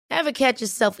Ever catch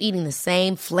yourself eating the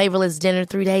same flavorless dinner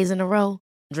 3 days in a row?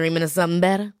 Dreaming of something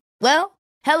better? Well,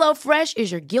 HelloFresh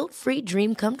is your guilt-free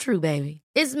dream come true, baby.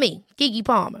 It's me, Keke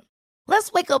Palmer.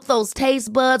 Let's wake up those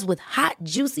taste buds with hot,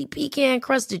 juicy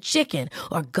pecan-crusted chicken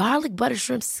or garlic butter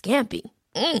shrimp scampi.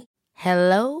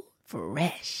 Hello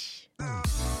Fresh.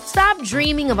 Stop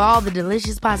dreaming of all the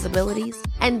delicious possibilities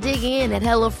and dig in at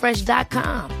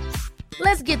HelloFresh.com.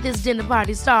 Let's get this dinner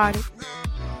party started.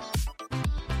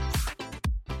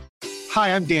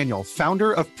 Hi, I'm Daniel,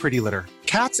 founder of Pretty Litter.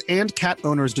 Cats and cat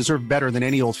owners deserve better than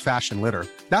any old-fashioned litter.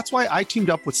 That's why I teamed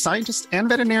up with scientists and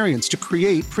veterinarians to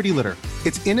create Pretty Litter.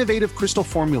 Its innovative crystal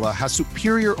formula has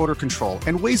superior odor control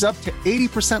and weighs up to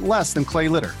 80% less than clay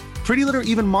litter. Pretty Litter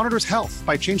even monitors health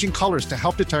by changing colors to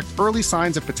help detect early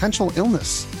signs of potential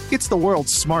illness. It's the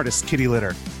world's smartest kitty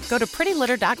litter. Go to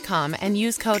prettylitter.com and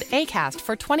use code ACAST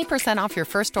for 20% off your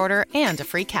first order and a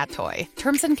free cat toy.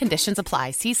 Terms and conditions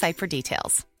apply. See site for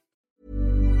details.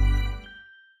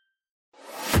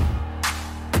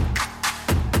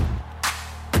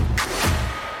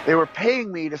 They were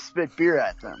paying me to spit beer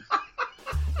at them.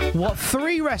 What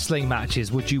 3 wrestling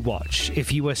matches would you watch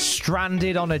if you were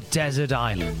stranded on a desert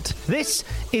island? This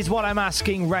is what I'm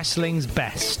asking wrestling's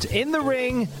best. In the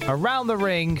ring, around the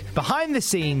ring, behind the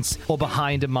scenes, or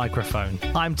behind a microphone.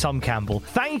 I'm Tom Campbell.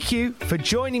 Thank you for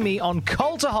joining me on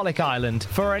Cultaholic Island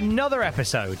for another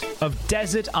episode of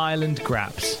Desert Island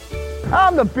Graps.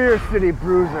 I'm the Beer City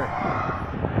Bruiser.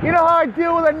 You know how I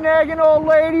deal with a nagging old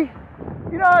lady?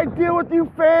 You know how I deal with you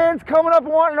fans coming up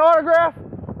and wanting an autograph?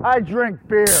 I drink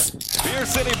beer. Beer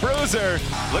City Bruiser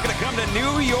looking to come to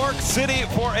New York City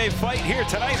for a fight here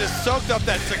tonight. Just soaked up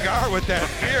that cigar with that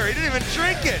beer. He didn't even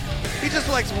drink it. He just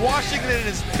likes washing it in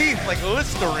his teeth like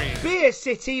Listerine. Beer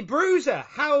City Bruiser,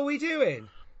 how are we doing?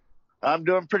 I'm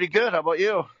doing pretty good. How about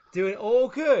you? Doing all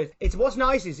good. What's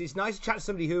nice is it's nice to chat to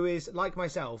somebody who is, like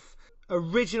myself,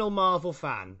 original Marvel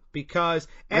fan, because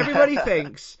everybody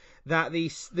thinks that the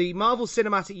Marvel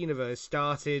Cinematic Universe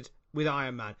started with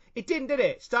Iron Man. It didn't, did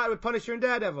it? Started with Punisher and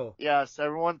Daredevil. Yes,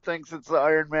 everyone thinks it's the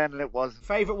Iron Man, and it wasn't.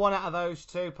 Favourite one out of those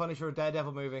two, Punisher or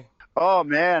Daredevil movie? Oh,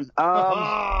 man.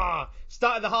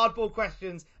 Started the hardball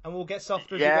questions, and we'll get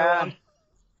softer as we go on.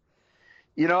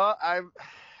 You know, I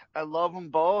love them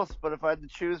both, but if I had to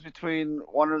choose between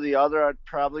one or the other, I'd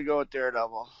probably go with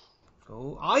Daredevil.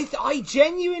 Oh, I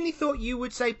genuinely thought you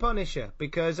would say Punisher,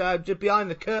 because just behind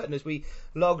the curtain as we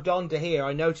logged on to here,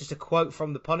 I noticed a quote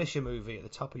from the Punisher movie at the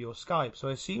top of your Skype, so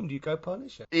I assumed you'd go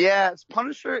Punisher. Yeah, it's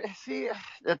Punisher. See,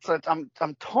 I'm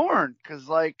torn, because,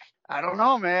 like, I don't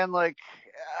know, man. Like,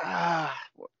 I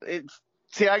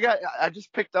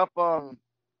just picked up the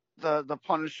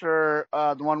Punisher,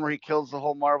 the one where he kills the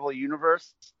whole Marvel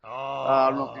universe. I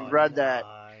don't know if you've read that.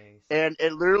 And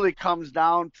it literally comes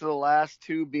down to the last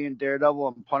two being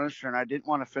Daredevil and Punisher, and I didn't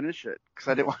want to finish it because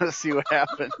I didn't want to see what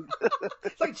happened.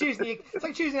 It's like choosing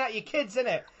out your kids, isn't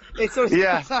it? It's what it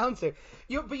comes down to.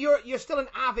 But you're still an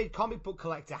avid comic book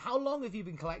collector. How long have you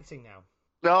been collecting now?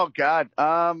 Oh God,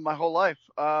 my whole life.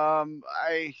 As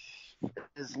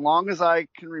long as I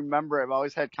can remember, I've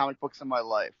always had comic books in my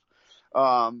life.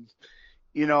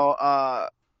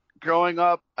 Growing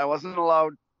up, I wasn't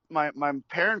allowed. My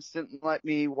parents didn't let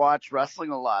me watch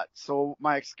wrestling a lot, so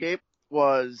my escape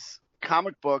was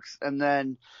comic books, and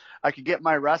then I could get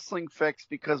my wrestling fix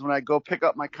because when I go pick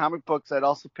up my comic books, I'd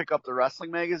also pick up the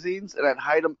wrestling magazines, and I'd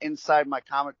hide them inside my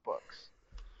comic books.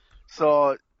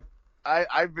 So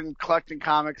I've been collecting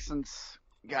comics since,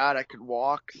 God, I could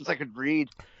walk, since I could read,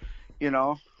 you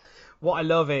know. What I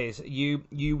love is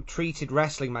you treated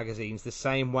wrestling magazines the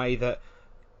same way that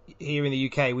here in the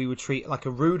UK we would treat like a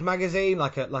Rude magazine,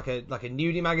 like a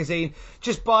nudie magazine.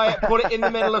 Just buy it, put it in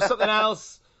the middle of something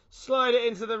else, slide it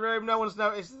into the room, no one's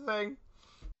noticed the thing.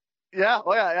 Yeah,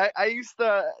 well, yeah, I used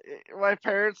to, my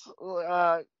parents,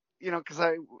 because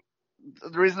the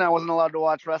reason I wasn't allowed to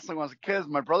watch wrestling when I was a kid,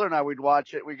 my brother and I, we'd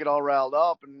watch it, we get all riled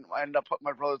up, and I ended up putting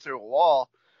my brother through a wall,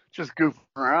 just goofing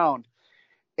around.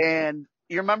 And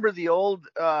you remember the old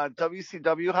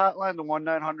WCW hotline, the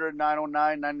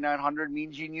 1-900-909-9900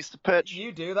 Mean Gene used to pitch?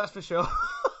 You do, that's for sure.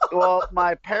 Well,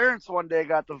 my parents one day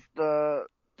got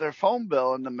their phone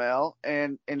bill in the mail,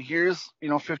 and here's,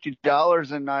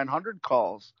 $50 and 900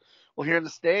 calls. Well, here in the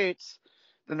States,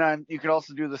 you could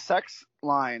also do the sex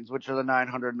lines, which are the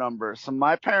 900 numbers. So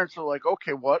my parents were like,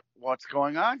 okay, what's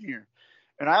going on here?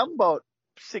 And I'm about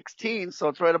 16, so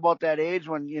it's right about that age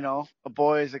when, a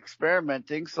boy is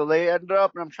experimenting. So they ended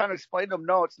up, and I'm trying to explain to them,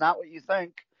 no, it's not what you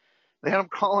think. They end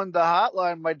up calling the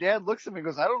hotline. My dad looks at me and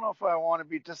goes, I don't know if I want to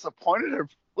be disappointed or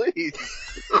Please.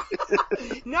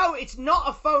 No, it's not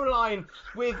a phone line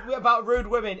about rude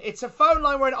women. It's a phone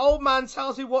line where an old man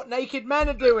tells me what naked men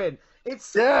are doing.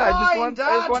 It's Yeah, fine, I Dad.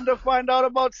 just wanted to find out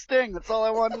about Sting. That's all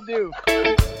I wanted to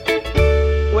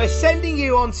do. We're sending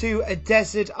you onto a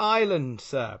desert island,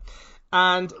 sir.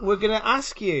 And we're going to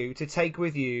ask you to take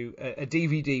with you a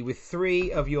DVD with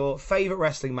 3 of your favourite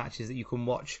wrestling matches that you can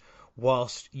watch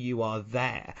whilst you are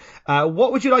there.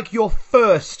 What would you like your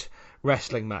first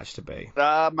wrestling match to be?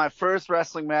 My first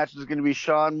wrestling match is going to be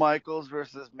Shawn Michaels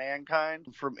versus Mankind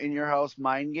from In Your House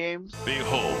Mind Games.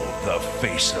 Behold the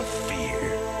face of fear,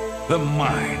 the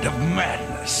mind of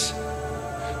madness.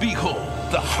 Behold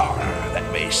the horror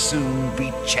that may soon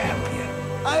be champion.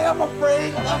 I am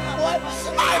afraid of what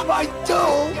I might do,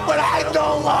 but I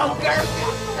no longer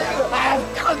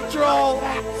have control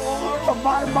of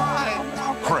my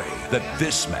mind. Pray that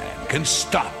this man can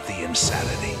stop the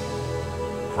insanity.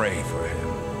 Pray for him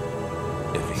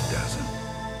if he doesn't.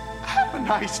 Have a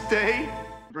nice day.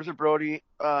 Bruiser Brody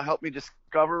helped me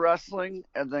discover wrestling,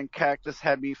 and then Cactus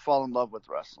had me fall in love with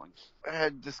wrestling. I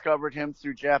had discovered him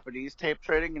through Japanese tape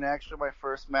trading, and actually my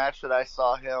first match that I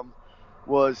saw him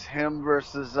was him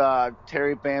versus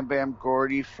Terry Bam Bam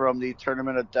Gordy from the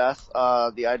Tournament of Death,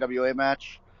 the IWA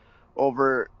match.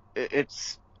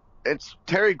 It's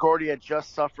Terry Gordy had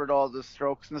just suffered all the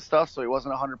strokes and stuff, so he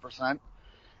wasn't 100%.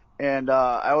 And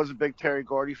I was a big Terry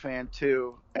Gordy fan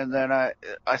too. And then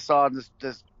I saw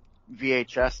this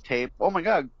VHS tape. Oh my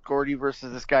God, Gordy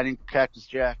versus this guy named Cactus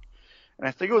Jack. And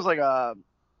I think it was like a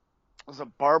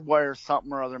barbed wire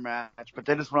something or other match, but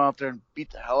they just went out there and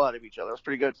beat the hell out of each other. It was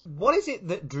pretty good. What is it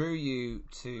that drew you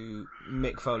to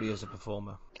Mick Foley as a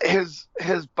performer? His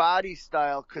body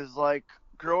style, because like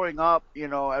growing up, you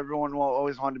know, everyone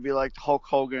always wanted to be like Hulk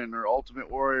Hogan or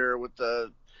Ultimate Warrior with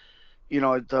the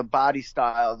body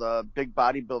style, the big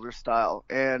bodybuilder style.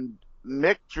 And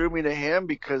Mick drew me to him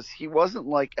because he wasn't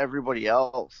like everybody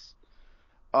else.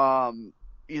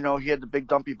 You know, he had the big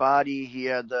dumpy body, he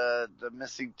had the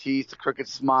missing teeth, the crooked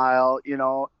smile, you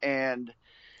know, and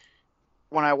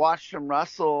when I watched him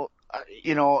wrestle,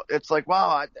 you know, it's like,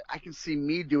 wow, I can see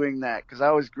me doing that, because I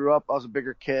always grew up, I was a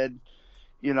bigger kid,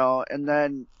 you know, and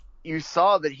then you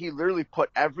saw that he literally put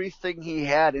everything he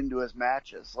had into his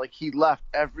matches. Like, he left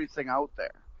everything out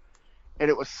there. And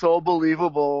it was so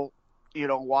believable, you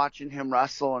know, watching him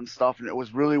wrestle and stuff, and it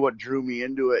was really what drew me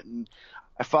into it. And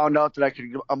I found out that I could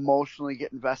emotionally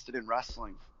get invested in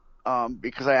wrestling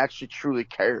because I actually truly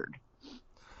cared.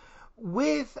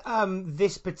 With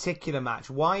this particular match,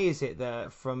 why is it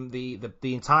that from the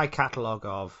entire catalogue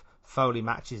of Foley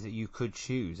matches that you could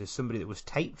choose as somebody that was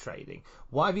tape trading,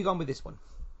 why have you gone with this one?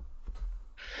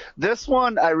 This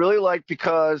one I really like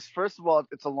because, first of all,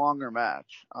 it's a longer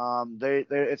match.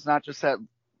 It's not just that,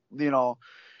 you know,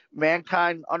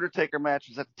 Mankind Undertaker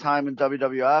matches at the time in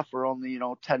WWF were only,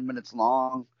 10 minutes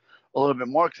long, a little bit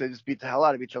more, because they just beat the hell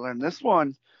out of each other. And this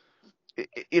one,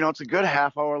 it's a good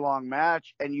half-hour long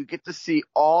match, and you get to see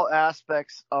all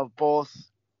aspects of both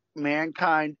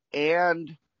Mankind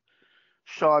and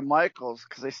Shawn Michaels,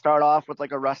 because they start off with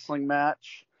like a wrestling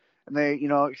match, and they,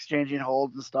 exchanging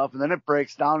holds and stuff, and then it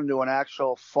breaks down into an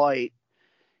actual fight,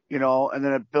 and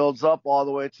then it builds up all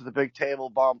the way to the big table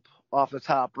bump off the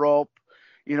top rope.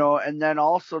 And then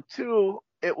also, too,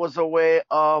 it was a way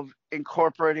of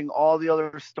incorporating all the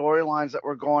other storylines that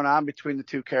were going on between the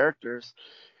two characters.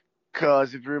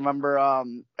 Because if you remember,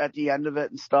 at the end of it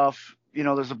and stuff,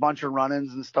 there's a bunch of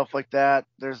run-ins and stuff like that.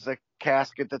 There's a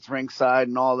casket that's ringside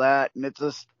and all that. And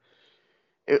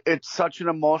it's such an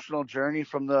emotional journey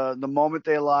from the moment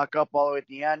they lock up all the way at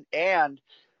the end. And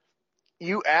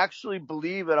you actually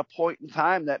believe at a point in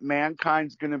time that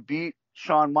Mankind's going to beat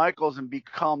Shawn Michaels and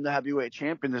become the heavyweight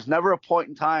champion. There's never a point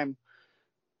in time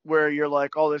where you're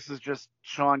like, oh, this is just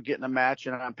Shawn getting a match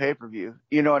in on pay-per-view.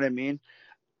 You know what I mean?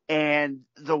 And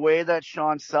the way that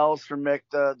Shawn sells for Mick,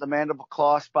 the mandible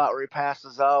claw spot where he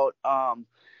passes out,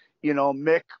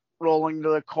 Mick rolling to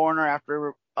the corner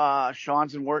after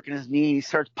Shawn's been working his knee, he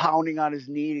starts pounding on his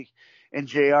knee, and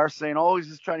JR saying, oh, he's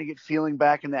just trying to get feeling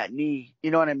back in that knee.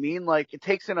 You know what I mean? Like, it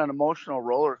takes in an emotional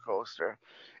roller coaster.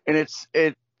 And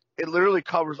it literally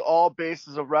covers all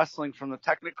bases of wrestling, from the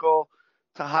technical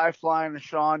to high flying to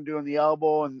Shawn doing the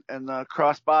elbow and the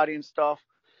crossbody and stuff,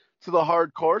 to the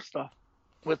hardcore stuff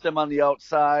with them on the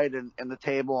outside and the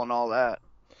table and all that.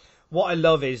 What I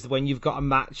love is when you've got a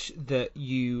match that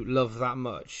you love that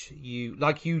much,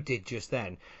 like you did just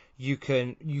then, you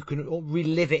can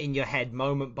relive it in your head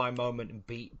moment by moment and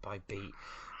beat by beat.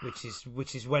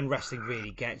 which is when wrestling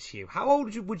really gets you. How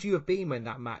old would you have been when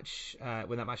that match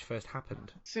first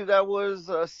happened? See, that was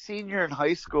a senior in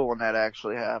high school when that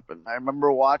actually happened. I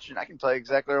remember watching. I can tell you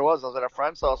exactly where it was. I was at a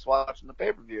friend's house watching the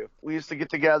pay-per-view. We used to get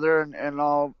together and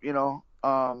all,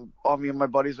 all me and my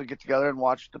buddies would get together and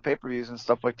watch the pay-per-views and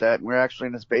stuff like that. And we were actually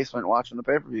in his basement watching the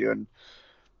pay-per-view, and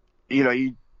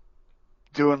you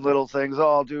doing little things. Oh,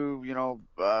 I'll do,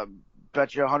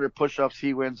 bet you 100 push-ups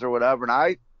he wins or whatever. And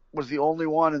I was the only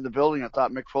one in the building that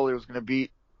thought Mick Foley was going to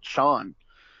beat Shawn,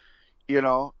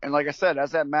 and like I said,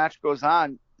 as that match goes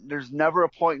on, there's never a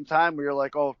point in time where you're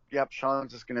like, oh, yep,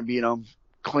 Shawn's just going to beat him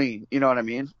clean. You know what I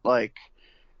mean? Like,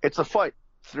 it's a fight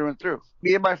through and through.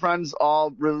 Me and my friends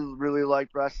all really, really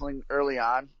liked wrestling early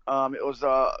on. It was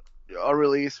a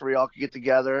release where y'all could get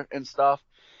together and stuff.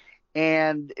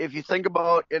 And if you think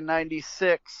about in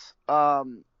 96,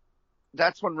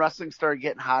 that's when wrestling started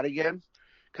getting hot again,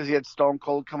 because you had Stone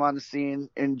Cold come on the scene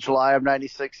in July of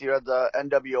 96. You had the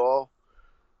NWO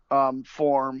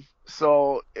form.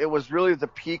 So it was really the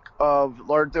peak of,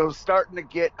 it was starting to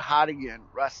get hot again,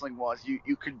 wrestling was.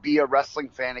 You could be a wrestling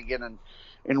fan again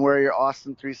and wear your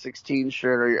Austin 316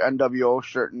 shirt or your NWO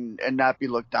shirt and not be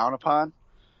looked down upon.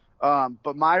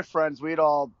 But my friends, we'd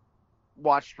all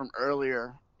watched from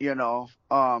earlier,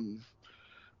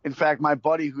 In fact, my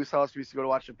buddy whose house we used to go to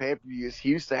watch the pay-per-views, he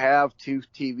used to have he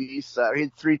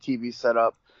had 3 TVs set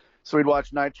up. So we'd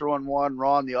watch Nitro on one,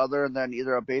 Raw on the other, and then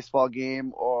either a baseball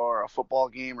game or a football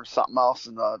game or something else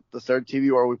in the third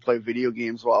TV, or we play video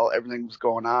games while everything was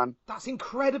going on. That's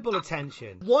incredible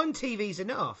attention. One TV's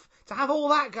enough to have all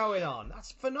that going on.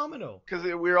 That's phenomenal. Because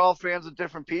we were all fans of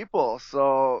different people.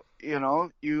 So,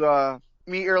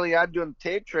 me early on doing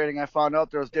tape trading, I found out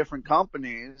there was different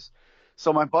companies.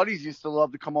 So my buddies used to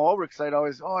love to come over because I'd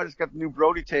always, I just got the new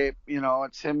Brody tape.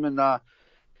 It's him and the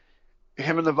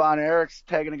Von Erichs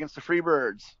tagging against the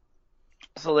Freebirds.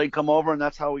 So they'd come over, and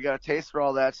that's how we got a taste for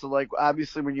all that. So, like,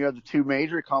 obviously when you have the two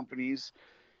major companies,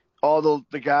 all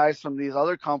the guys from these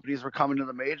other companies were coming to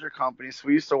the major companies. So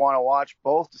we used to want to watch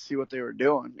both to see what they were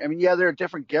doing. I mean, yeah, there are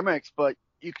different gimmicks, but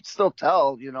you could still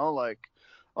tell, like,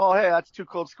 oh, hey, that's Too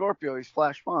Cold Scorpio. He's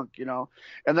Flash Funk,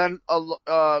 And then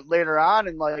later on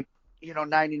in,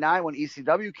 99 when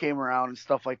ECW came around and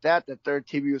stuff like that, that third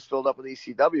TV was filled up with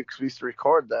ECW because we used to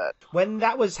record that. When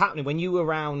that was happening, when you were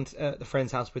around the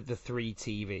friend's house with the 3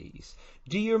 TVs,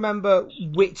 do you remember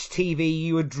which TV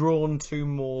you were drawn to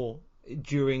more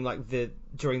during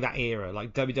that era,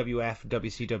 like WWF,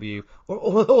 WCW,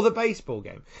 or the baseball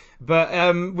game?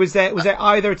 But was there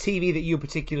either a TV that you were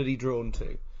particularly drawn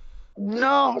to?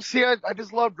 No, see, I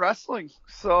just loved wrestling,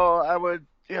 so I would,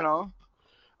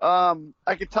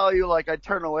 I could tell you, like, I'd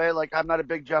turn away. Like, I'm not a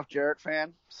big Jeff Jarrett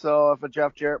fan, so if a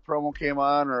Jeff Jarrett promo came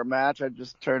on or a match, I'd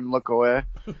just turn and look away.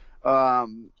 There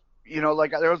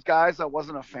was guys I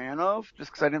wasn't a fan of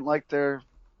just because I didn't like their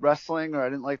wrestling or I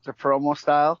didn't like their promo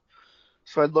style,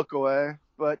 so I'd look away.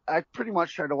 But I pretty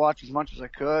much tried to watch as much as I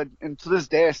could, and to this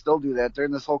day I still do that.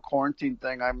 During this whole quarantine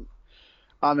thing, I'm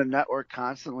on the network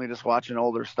constantly just watching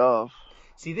older stuff.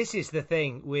 See, this is the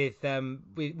thing with I'm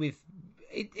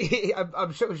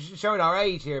showing our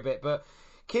age here a bit, but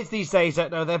kids these days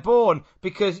don't know they're born,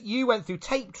 because you went through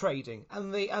tape trading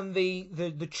and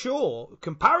the chore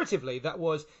comparatively that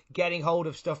was getting hold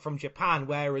of stuff from Japan,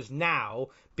 whereas now,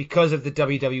 because of the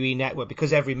WWE network,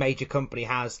 because every major company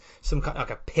has some kind of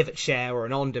like a pivot share or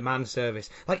an on-demand service,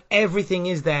 like everything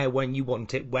is there when you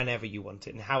want it, whenever you want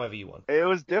it, and however you want it. It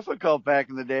was difficult back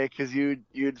in the day because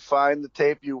you'd find the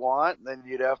tape you want, and then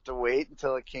you'd have to wait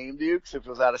until it came to you because if it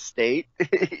was out of state, and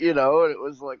it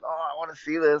was like, oh, I want to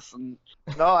see this. And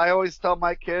no, I always tell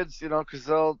my kids, because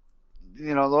they'll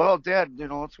Dad,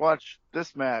 let's watch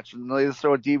this match, and they'll either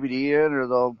throw a DVD in or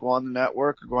they'll go on the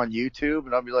network or go on YouTube,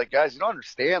 and I'll be like, guys, you don't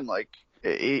understand, like,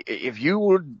 if you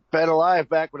would been alive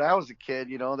back when I was a kid,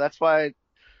 that's why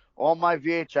all my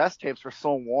VHS tapes were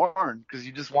so worn, because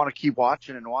you just want to keep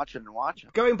watching and watching and watching.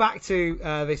 Going back to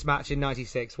this match in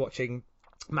 96, watching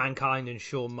Mankind and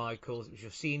Shawn Michaels, it was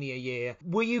your senior year.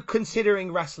 Were you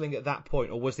considering wrestling at that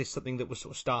point, or was this something that was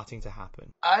sort of starting to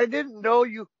happen? I didn't know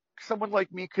someone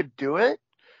like me could do it.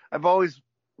 I've always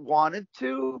wanted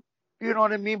to, you know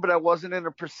what I mean? But I wasn't in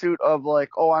a pursuit of like,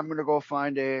 oh, I'm going to go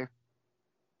find a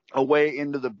way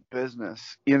into the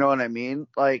business. You know what I mean?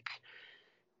 Like,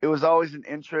 it was always an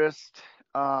interest.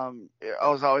 I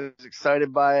was always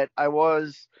excited by it. I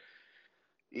was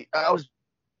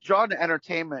drawn to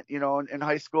entertainment, in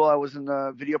high school. I was in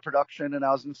the video production and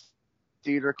I was in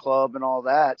theater club and all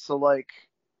that. So like,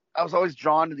 I was always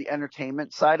drawn to the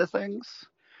entertainment side of things.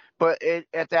 But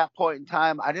at that point in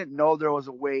time, I didn't know there was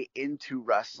a way into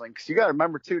wrestling. Because you got to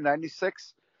remember, too,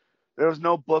 96, There was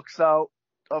no books out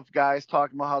of guys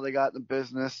talking about how they got in the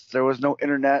business. There was no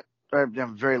internet, or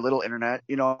very little internet,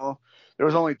 you know. There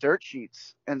was only dirt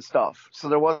sheets and stuff. So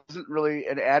there wasn't really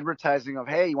an advertising of,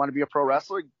 hey, you want to be a pro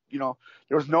wrestler? You know,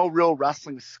 there was no real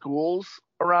wrestling schools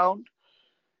around.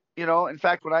 You know, in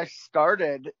fact, when I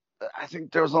started, I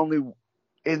think there was only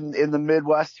in the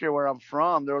Midwest here where I'm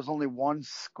from, there was only one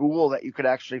school that you could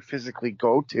actually physically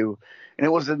go to, and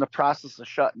it was in the process of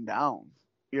shutting down,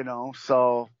 you know.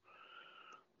 So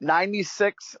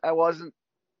 96, I wanted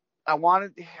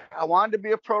to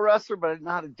be a pro wrestler, but I didn't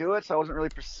know how to do it, so I wasn't really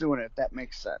pursuing it, if that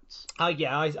makes sense.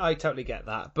 Yeah, I totally get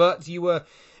that. But you were,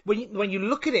 when you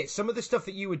look at it, some of the stuff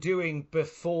that you were doing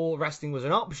before wrestling was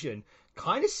an option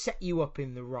kind of set you up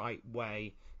in the right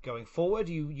way going forward.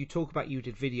 You talk about you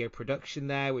did video production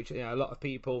there, which, you know, a lot of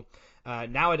people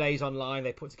nowadays online,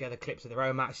 they put together clips of their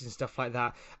own matches and stuff like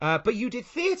that. But you did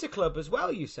theatre club as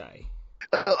well, you say?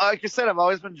 Like I said, I've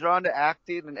always been drawn to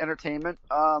acting and entertainment.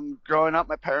 Growing up,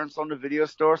 my parents owned a video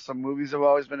store, so movies have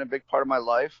always been a big part of my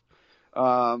life.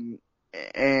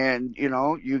 And, you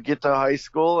know, you get to high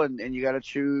school and you got to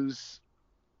choose,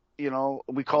 you know,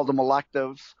 we called them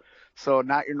electives. So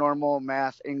not your normal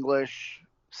math, English,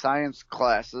 science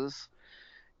classes.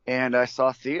 And I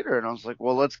saw theater and I was like,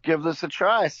 well, let's give this a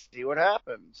try, see what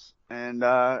happens. And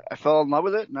I fell in love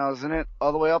with it, and I was in it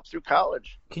all the way up through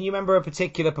college. Can you remember a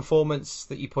particular performance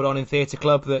that you put on in theatre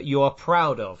club that you are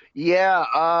proud of?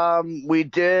 Yeah, we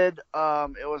did.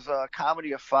 It was a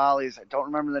Comedy of Follies. I don't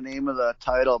remember the name of the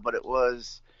title, but it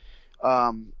was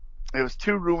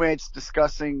two roommates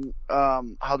discussing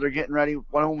how they're getting ready.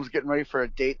 One of them was getting ready for a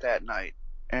date that night,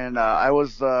 and I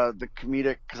was the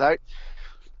comedic, because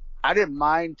I didn't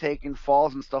mind taking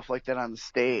falls and stuff like that on the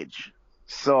stage.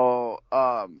 So,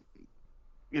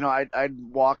 you know, I'd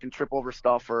walk and trip over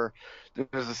stuff, or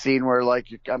there's a scene where, like,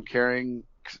 I'm getting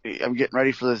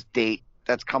ready for this date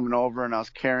that's coming over, and I was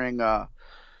carrying a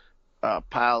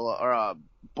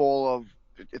bowl of,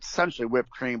 it's essentially whipped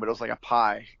cream, but it was like a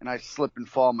pie, and I slip and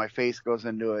fall, my face goes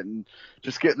into it, and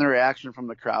just getting the reaction from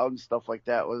the crowd and stuff like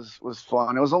that was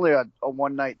fun. It was only a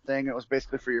one night thing. It was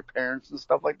basically for your parents and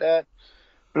stuff like that.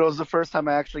 But it was the first time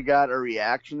I actually got a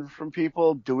reaction from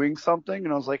people doing something,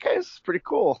 and I was like, hey, this is pretty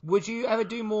cool. Would you ever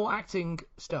do more acting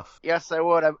stuff? Yes, I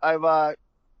would. I've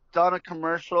done a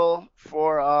commercial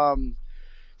for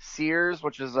Sears,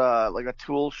 which is like a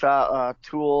tool shop,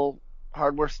 tool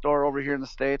hardware store over here in the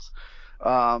States.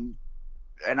 And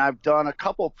I've done a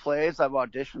couple plays I've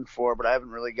auditioned for, but I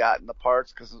haven't really gotten the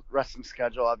parts because the wrestling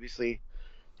schedule obviously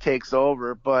takes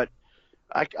over. But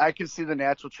I can see the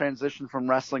natural transition from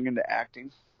wrestling into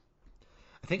acting.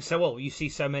 I think so. Well, you see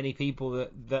so many people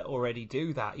that already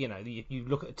do that. You know, you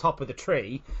look at the top of the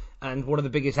tree, and one of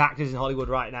the biggest actors in Hollywood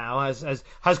right now has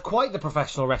quite the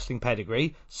professional wrestling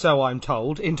pedigree, so I'm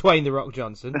told, in Dwayne "The Rock"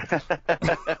 Johnson.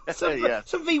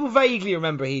 Some people vaguely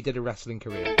remember he did a wrestling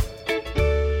career.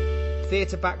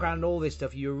 Theatre background and all this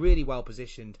stuff, you were really well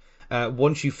positioned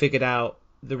once you figured out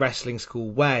the wrestling school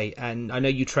way, and I know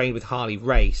you trained with Harley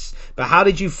Race, but how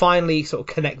did you finally sort of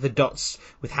connect the dots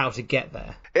with how to get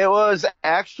there? It was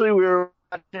actually, we were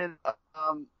watching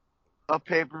a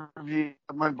pay-per-view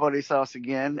at my buddy's house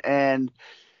again, and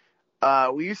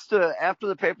we used to, after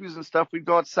the pay-per-views and stuff, we'd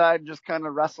go outside and just kind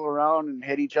of wrestle around and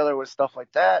hit each other with stuff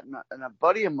like that, and a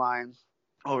buddy of mine,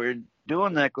 we were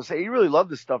doing that, goes, hey, you really love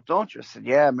this stuff, don't you? I said,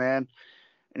 yeah, man.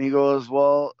 And he goes,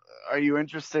 well, are you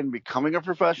interested in becoming a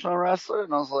professional wrestler?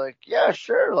 And I was like, yeah,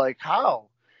 sure. Like, how?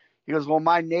 He goes, well,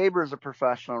 my neighbor's a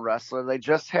professional wrestler. They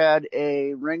just had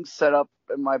a ring set up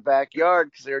in my backyard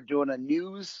because they were doing a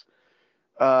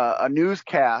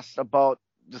newscast about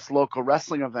this local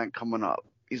wrestling event coming up.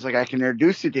 He's like, I can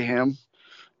introduce you to him,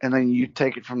 and then you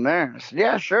take it from there. I said,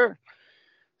 yeah, sure.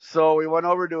 So we went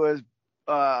over to his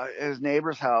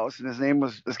neighbor's house, and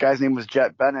this guy's name was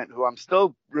Jet Bennett, who I'm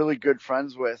still really good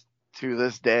friends with to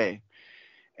this day.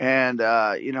 And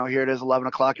you know, here it is 11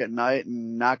 o'clock at night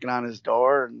and knocking on his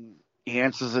door, and he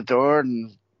answers the door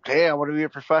and, hey, I want to be a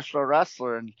professional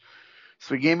wrestler. And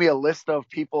so he gave me a list of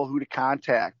people who to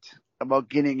contact about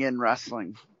getting in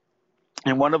wrestling,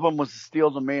 and one of them was the Steel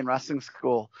Domain Wrestling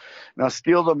School. Now,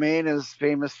 Steel Domain is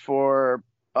famous for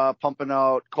pumping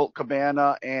out Colt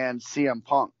Cabana and CM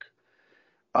Punk.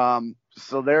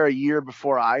 So they're a year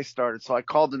before I started. So I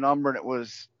called the number, and it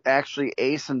was actually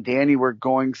Ace and Danny were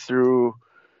going through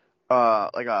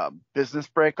like a business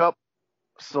breakup.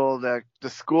 So the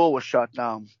school was shut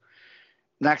down.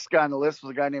 Next guy on the list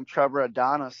was a guy named Trevor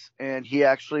Adonis, and he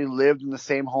actually lived in the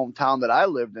same hometown that I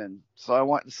lived in. So I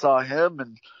went and saw him,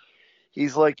 and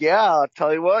he's like, yeah, I'll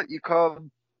tell you what, you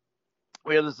come.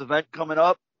 We have this event coming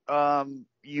up.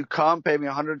 You come, pay me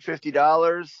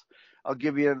 $150. I'll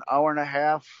give you an hour and a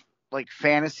half like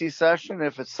fantasy session.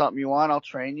 If it's something you want, I'll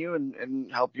train you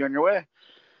and help you on your way.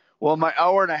 Well, my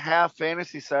hour and a half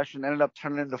fantasy session ended up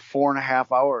turning into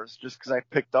 4.5 hours just because I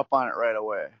picked up on it right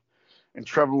away. And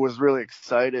Trevor was really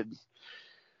excited.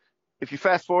 If you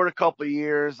fast forward a couple of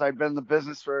years, I'd been in the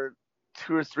business for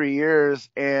 2 or 3 years,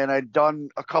 and I'd done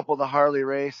a couple of the Harley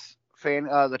race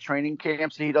the training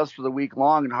camps that he does for the week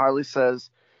long. And Harley says,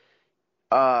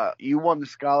 you won the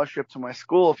scholarship to my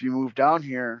school. If you move down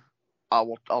here,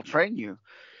 I'll train you.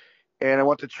 And I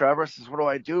went to Trevor, says, what do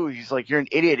I do? He's like, you're an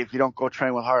idiot if you don't go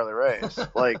train with Harley Race.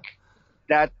 Like,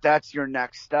 that's your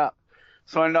next step.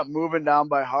 So I ended up moving down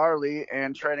by Harley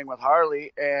and training with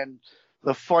Harley. And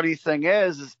the funny thing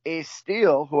is Ace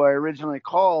Steele, who I originally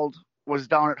called, was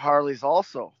down at Harley's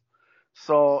also.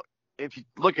 So if you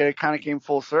look at it, kind of came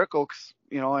full circle because,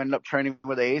 I ended up training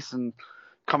with Ace and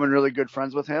becoming really good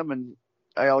friends with him. And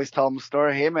I always tell him the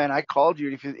story, hey, man, I called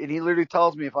you. And he literally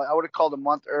tells me if I would have called a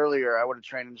month earlier, I would have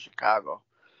trained in Chicago,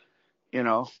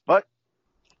 But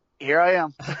here I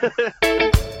am.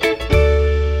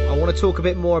 I want to talk a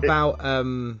bit more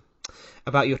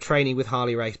about your training with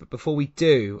Harley Race. But before we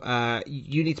do,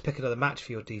 you need to pick another match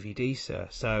for your DVD, sir.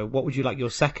 So what would you like your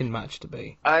second match to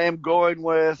be? I am going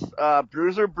with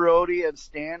Bruiser Brody and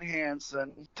Stan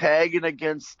Hansen tagging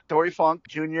against Dory Funk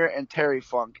Jr. and Terry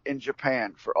Funk in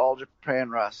Japan for All Japan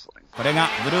Wrestling. これが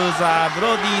ブルーザーブ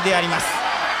ロディであります。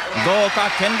豪華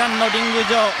絢爛のリング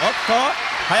上、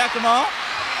早くも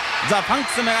ザ・ファンク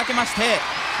スめがけまして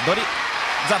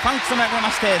ザ・ファンクスめがけま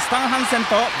してスタン・ハンセン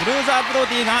とブルーザーブロ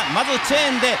ディがまずチェ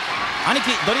ーンで兄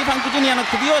貴ドリー・ファンク・ジュニアの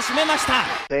首を絞めました。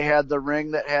 They had the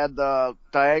ring that had the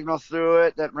diagonal through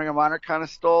it that Ring of Honor kind of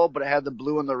stole, but it had the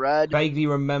blue and the red. Vaguely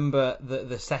remember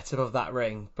the setup of that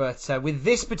ring, but with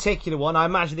this particular one, I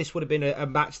imagine this would have been a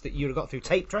match that you would have got through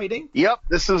tape trading. Yep,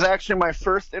 this was actually my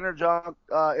first introduction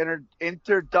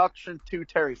to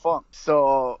Terry Funk.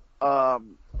 So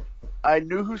I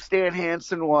knew who Stan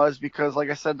Hansen was because,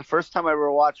 like I said, the first time I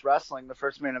ever watched wrestling, the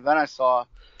first main event I saw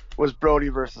was Brody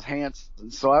versus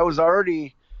Hansen. So I was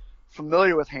already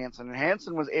familiar with Hansen, and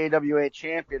Hansen was AWA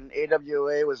champion, and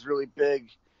AWA was really big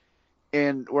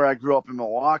in where I grew up in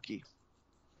Milwaukee.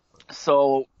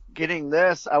 So getting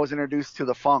this, I was introduced to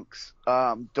the Funks,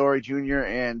 Dory Jr.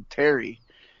 and Terry,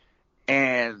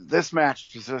 and this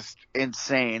match is just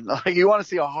insane. Like, you want to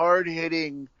see a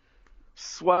hard-hitting,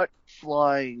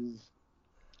 sweat-flying,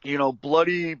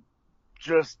 bloody,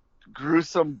 just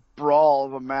gruesome brawl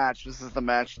of a match. This is the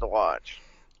match to watch.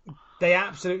 They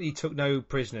absolutely took no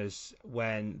prisoners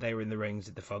when they were in the rings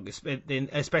at the Funk,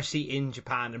 especially in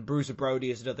Japan. And Bruiser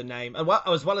Brody is another name,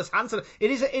 as well as Hansen.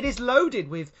 It is loaded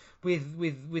with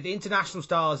international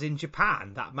stars in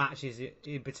Japan. That match is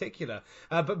in particular.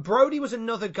 But Brody was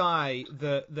another guy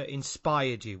that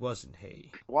inspired you, wasn't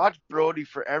he? Watch Brody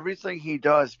for everything he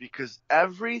does, because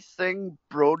everything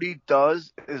Brody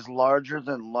does is larger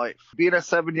than life. Being a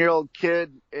 7-year-old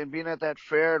kid and being at that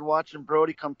fair and watching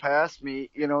Brody come past me,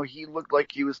 he looked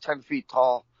like he was 10 feet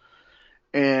tall,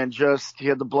 and he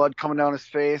had the blood coming down his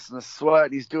face and the sweat,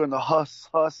 and he's doing the huss,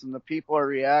 and the people are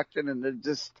reacting, and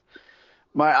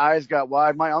my eyes got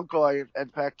wide. My uncle, I in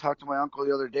fact talked to my uncle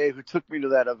the other day who took me to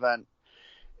that event,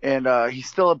 and he's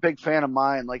still a big fan of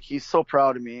mine. Like, he's so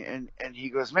proud of me, and he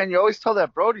goes, man, you always tell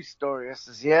that Brody story. I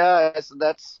says, yeah. I said,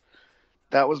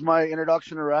 that was my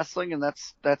introduction to wrestling, and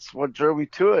that's what drove me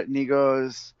to it. And he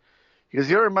goes, you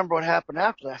don't remember what happened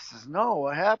after that? I says, no,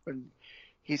 what happened?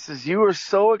 He says, you were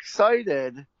so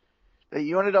excited that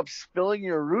you ended up spilling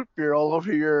your root beer all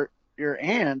over your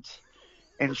aunt,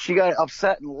 and she got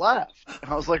upset and left. And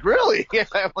I was like, really? Yeah,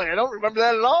 I'm like, I don't remember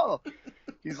that at all.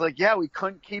 He's like, yeah, we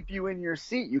couldn't keep you in your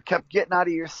seat. You kept getting out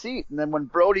of your seat. And then when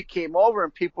Brody came over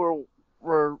and people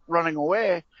were running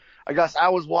away, I guess I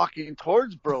was walking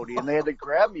towards Brody, and they had to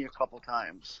grab me a couple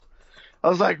times. I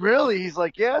was like, really? He's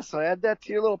like, yeah, so add that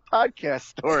to your little podcast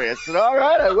story. I said, all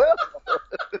right, I will.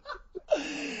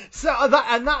 So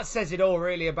that says it all,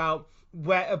 really, about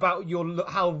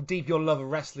how deep your love of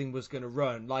wrestling was going to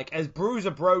run. Like, as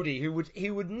Bruiser Brody, who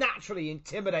would naturally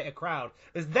intimidate a crowd,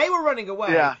 as they were running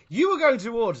away, yeah, you were going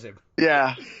towards him.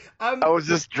 Yeah, I was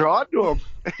just drawn to him.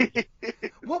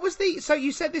 What was so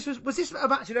you said this was this a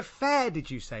match at a fair,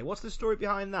 did you say? What's the story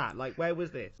behind that? Like, where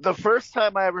was this? The first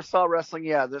time I ever saw wrestling,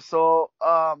 yeah.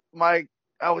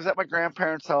 I was at my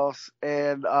grandparents' house,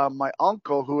 and my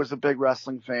uncle, who was a big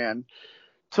wrestling fan,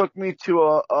 took me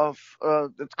to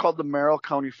it's called the Merrill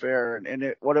County Fair,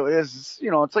 and what it is,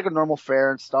 it's like a normal fair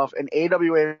and stuff, and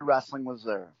AWA wrestling was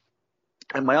there.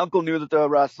 And my uncle knew that the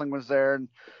wrestling was there, and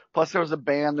plus there was a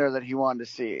band there that he wanted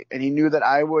to see, and he knew that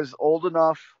I was old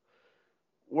enough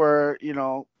where,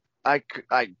 I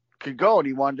could go, and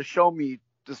he wanted to show me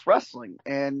this wrestling,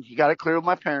 and he got it clear with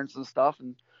my parents and stuff,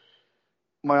 and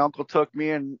my uncle took me,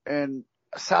 and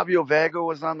Savio Vega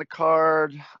was on the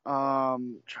card.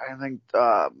 Trying to think,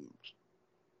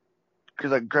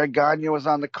 because Greg Gagne was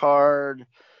on the card.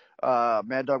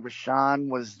 Mad Dog Vachon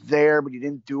was there, but he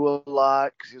didn't do a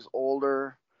lot because he was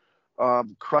older.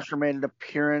 Crusher made an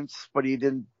appearance, but he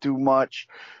didn't do much.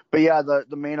 But yeah,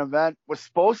 the main event was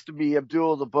supposed to be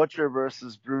Abdullah the Butcher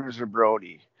versus Bruiser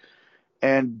Brody.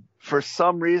 And for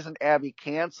some reason, Abby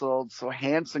canceled, so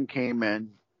Hanson came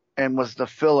in and was the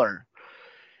filler.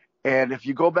 And if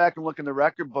you go back and look in the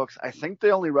record books, I think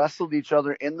they only wrestled each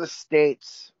other in the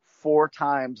States 4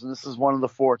 times, and this is one of the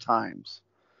 4 times.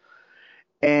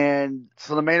 And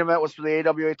so the main event was for the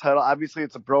AWA title. Obviously,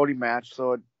 it's a Brody match,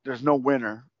 so there's no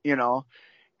winner, you know.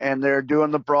 And they're doing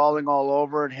the brawling all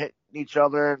over and hitting each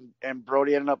other, and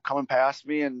Brody ended up coming past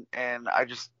me, and I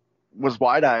just was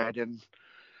wide-eyed and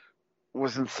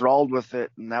was enthralled with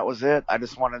it, and that was it. I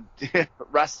just wanted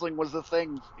wrestling was the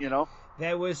thing, you know.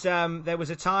 There was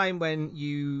a time when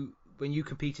you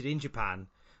competed in Japan,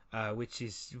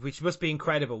 which must be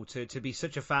incredible to be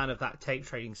such a fan of that tape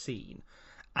trading scene,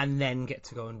 and then get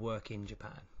to go and work in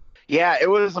Japan. Yeah, it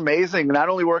was amazing. Not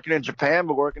only working in Japan,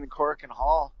 but working in Korakuen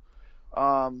Hall,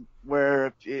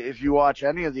 where if you watch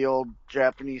any of the old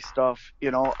Japanese stuff,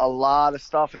 you know, a lot of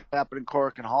stuff happened in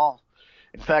Korakuen Hall.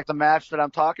 In fact, the match that I'm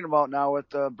talking about now with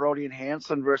Brody and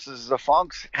Hanson versus the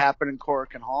Funks happened in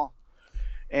Korakuen Hall.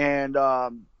 And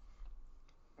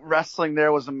wrestling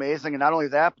there was amazing. And not only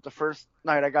that, but the first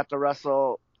night I got to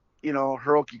wrestle, you know,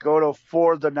 Hiroki Goto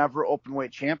for the Never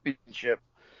Openweight Championship.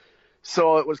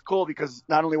 So it was cool because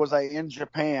not only was I in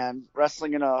Japan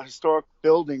wrestling in a historic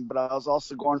building, but I was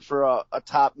also going for a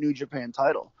top New Japan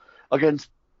title against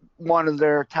one of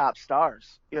their top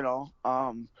stars, you know,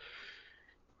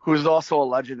 who's also a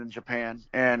legend in Japan,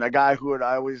 and a guy who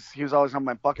he was always on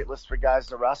my bucket list for guys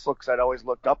to wrestle because I'd always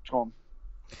looked up to him.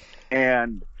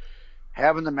 And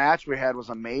having the match we had was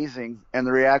amazing, and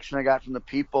the reaction I got from the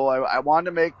people, I wanted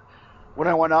to make, when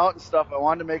I went out and stuff, I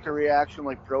wanted to make a reaction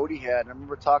like Brody had. I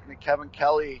remember talking to Kevin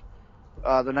Kelly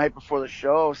the night before the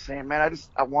show saying, man,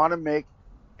 I want to make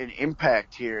an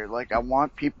impact here. Like, I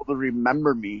want people to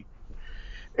remember me.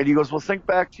 And he goes, well, think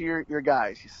back to your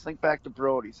guys. You think back to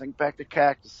Brody, think back to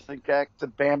Cactus, think back to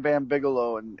Bam Bam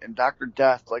Bigelow and Dr.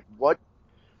 Death. Like, what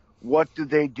did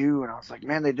they do? And I was like,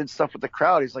 man, they did stuff with the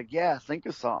crowd. He's like, yeah, think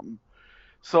of something.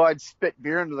 So I'd spit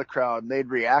beer into the crowd and they'd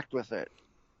react with it.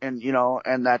 And, you know,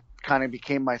 and that kind of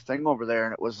became my thing over there.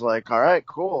 And it was like, all right,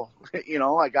 cool. You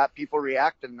know, I got people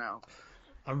reacting now.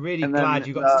 I'm really glad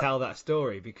you got to tell that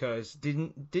story, because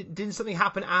didn't something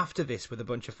happen after this with a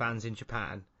bunch of fans in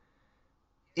Japan?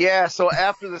 Yeah, so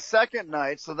after the second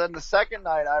night,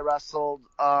 I wrestled,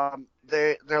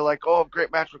 they're like, oh,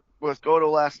 great match with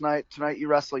Goto last night. Tonight you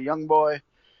wrestle a young boy.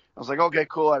 I was like, okay,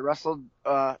 cool. I wrestled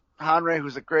Hanrei,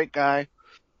 who's a great guy.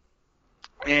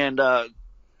 And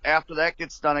after that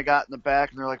gets done, I got in the back,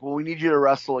 and they're like, well, we need you to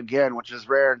wrestle again, which is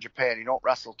rare in Japan. You don't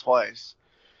wrestle twice.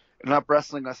 And I'm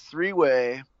wrestling a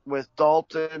 3-way with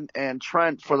Dalton and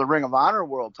Trent for the Ring of Honor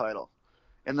World title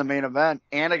in the main event,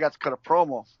 and I got to cut a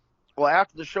promo. Well,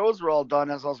 after the shows were all done,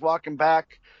 as I was walking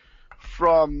back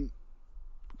from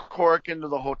Cork into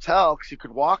the hotel, because you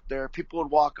could walk there, people would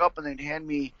walk up and they'd hand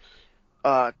me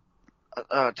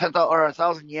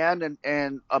 1,000 yen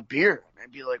and a beer. And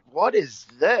I'd be like, what is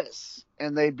this?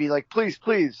 And they'd be like, please,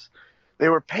 please. They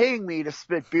were paying me to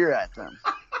spit beer at them.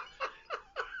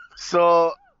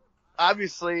 So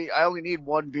obviously I only need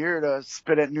one beer to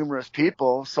spit at numerous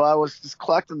people. So I was just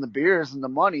collecting the beers and the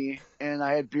money, and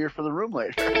I had beer for the room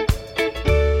later.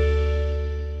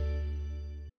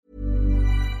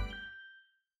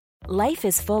 Life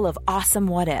is full of awesome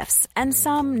what-ifs, and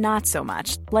some not so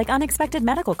much, like unexpected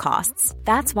medical costs.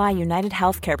 That's why United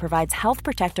Healthcare provides Health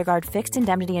Protector Guard fixed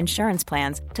indemnity insurance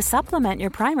plans to supplement your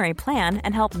primary plan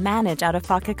and help manage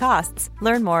out-of-pocket costs.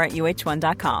 Learn more at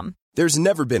UH1.com. There's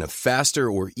never been a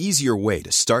faster or easier way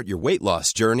to start your weight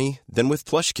loss journey than with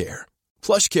PlushCare.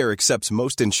 PlushCare accepts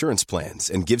most insurance plans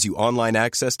and gives you online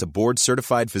access to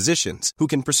board-certified physicians who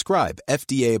can prescribe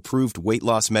FDA-approved weight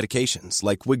loss medications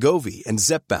like Wegovy and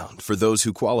Zepbound for those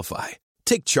who qualify.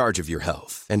 Take charge of your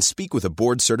health and speak with a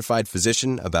board-certified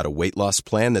physician about a weight loss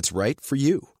plan that's right for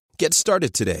you. Get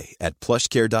started today at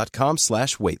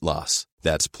plushcare.com/weight-loss.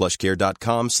 That's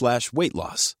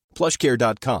plushcare.com/weight-loss.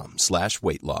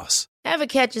 plushcare.com/weight-loss. Ever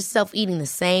catch yourself eating the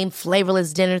same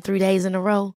flavorless dinner 3 days in a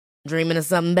row? Dreaming of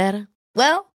something better?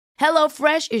 Well,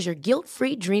 HelloFresh is your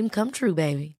guilt-free dream come true,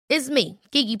 baby. It's me,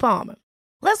 Keke Palmer.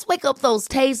 Let's wake up those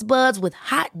taste buds with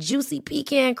hot, juicy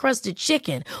pecan-crusted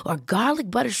chicken or garlic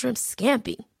butter shrimp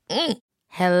scampi.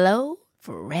 Hello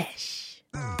Fresh.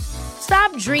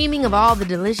 Stop dreaming of all the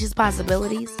delicious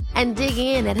possibilities and dig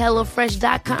in at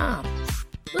HelloFresh.com.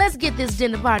 Let's get this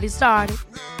dinner party started.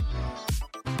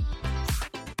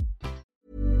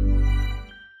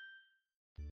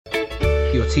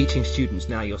 You're teaching students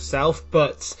now yourself,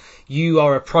 but you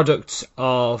are a product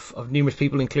of numerous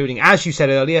people, including, as you said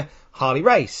earlier, Harley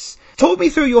Race. Talk me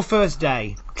through your first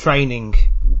day training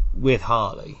with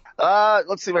Harley.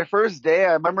 Let's see, my first day,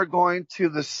 I remember going to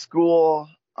the school,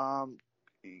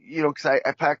 because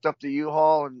I packed up the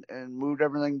U-Haul and moved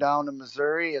everything down to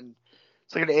Missouri, and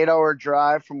it's like an 8-hour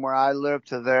drive from where I live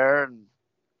to there, and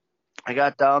I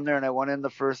got down there and I went in the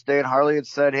first day, and Harley had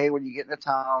said, hey, when you get into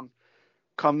town,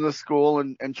 come to the school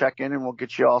and check in and we'll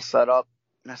get you all set up.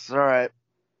 And I said, all right.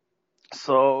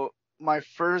 So my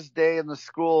first day in the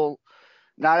school,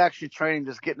 not actually training,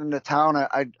 just getting into town,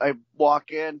 I walk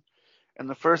in, and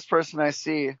the first person I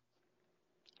see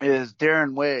is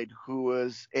Darren Wade, who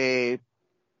was a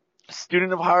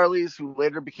student of Harley's who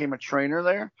later became a trainer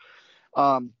there.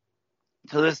 To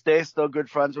this day, still good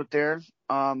friends with Darren.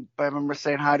 But I remember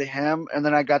saying hi to him, and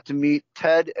then I got to meet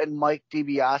Ted and Mike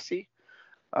DiBiase.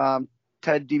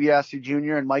 Ted DiBiase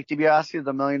Jr. and Mike DiBiase,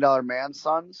 the $1 Million Man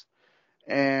sons,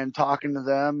 and talking to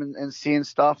them and seeing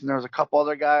stuff. And there was a couple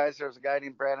other guys. There was a guy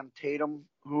named Brandon Tatum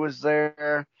who was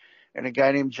there, and a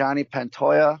guy named Johnny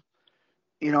Pantoja,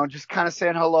 just kind of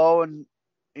saying hello and,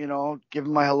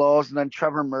 giving my hellos. And then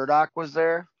Trevor Murdoch was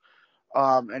there.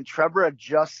 And Trevor had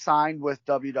just signed with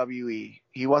WWE.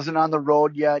 He wasn't on the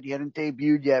road yet. He hadn't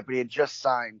debuted yet, but he had just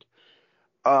signed.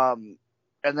 And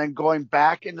then going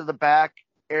back into the back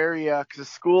area, because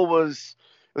the school was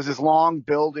this long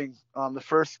building, the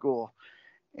first school.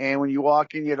 And when you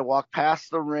walk in, you had to walk past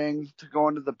the ring to go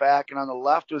into the back. And on the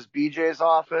left was BJ's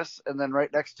office. And then right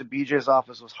next to BJ's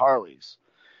office was Harley's.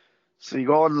 So you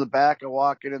go into the back and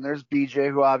walk in, and there's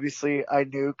BJ, who obviously I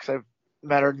knew because I've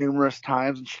met her numerous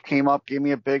times. And she came up, gave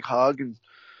me a big hug,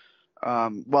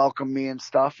 and welcomed me and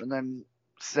stuff. And then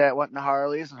went into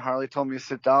Harley's, and Harley told me to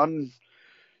sit down. And,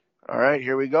 all right,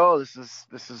 here we go. This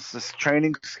is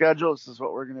training schedule. This is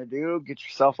what we're going to do. Get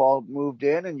yourself all moved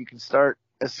in, and you can start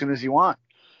as soon as you want.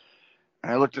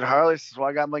 And I looked at Harley. I says, well,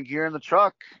 I got my gear in the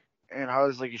truck. And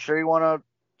Harley's like, you sure you want to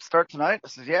start tonight? I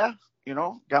says, yeah,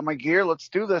 got my gear. Let's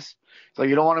do this. So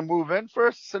you don't want to move in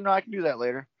first? I said, no, I can do that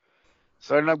later.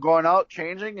 So I ended up going out,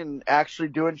 changing, and actually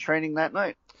doing training that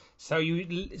night. So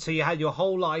you had your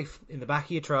whole life in the back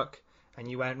of your truck, and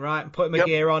you went, right, and put my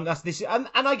gear on.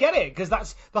 And I get it, because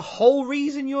that's the whole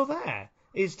reason you're there,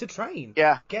 is to train.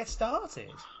 Yeah. Get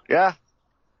started. Yeah.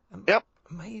 Yep.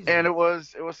 Amazing. And it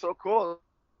was so cool.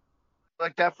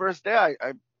 Like that first day,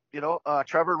 I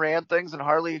Trevor ran things and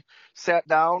Harley sat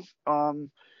down.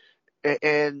 And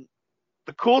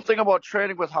the cool thing about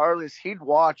training with Harley is he'd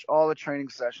watch all the training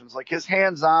sessions. Like his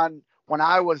hands-on when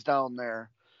I was down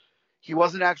there. He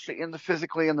wasn't actually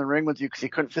physically in the ring with you because he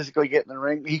couldn't physically get in the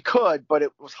ring. He could, but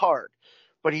it was hard.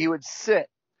 But he would sit.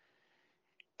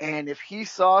 And if he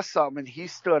saw something and he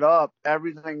stood up,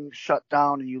 everything shut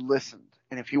down and you listened.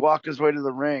 And if he walked his way to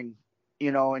the ring,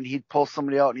 and he'd pull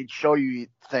somebody out and he'd show you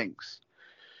things,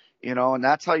 and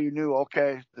that's how you knew,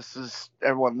 okay, this is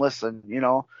everyone listen,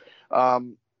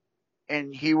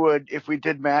 and he would, if we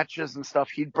did matches and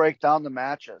stuff, he'd break down the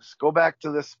matches. Go back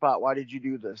to this spot. Why did you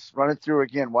do this? Run it through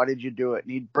again. Why did you do it?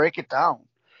 And he'd break it down.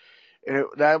 And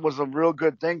that was a real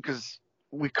good thing because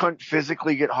we couldn't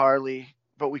physically get Harley,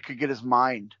 but we could get his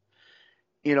mind,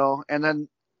 and then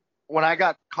when I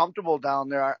got comfortable down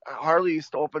there, Harley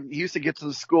used to get to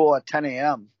the school at 10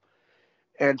 a.m.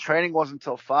 and training wasn't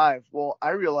until 5. Well,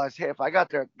 I realized, hey, if I got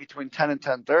there between 10 and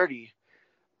 10:30,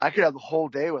 I could have the whole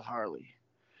day with Harley.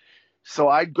 So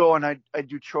I'd go and I'd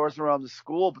do chores around the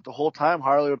school, but the whole time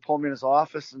Harley would pull me in his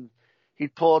office and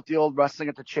he'd pull out the old Wrestling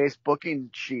at the Chase booking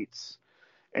sheets.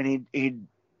 And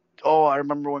I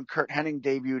remember when Kurt Hennig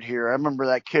debuted here. I remember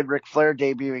that kid Ric Flair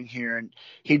debuting here, and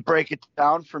he'd break it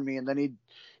down for me. And then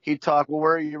he'd talk, well,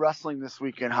 where are you wrestling this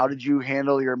weekend? How did you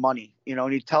handle your money?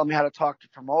 And he'd tell me how to talk to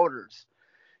promoters,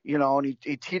 and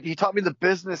he taught me the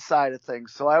business side of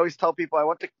things. So I always tell people I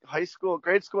went to grade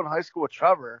school and high school with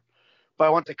Trevor, but I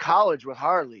went to college with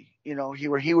Harley,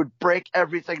 where he would break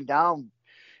everything down.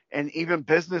 And even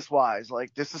business wise,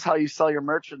 like this is how you sell your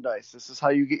merchandise. This is how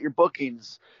you get your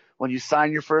bookings. When you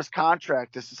sign your first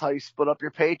contract, this is how you split up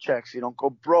your paychecks. You don't go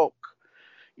broke,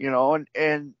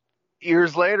 and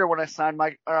years later, when I signed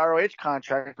my ROH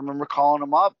contract, I remember calling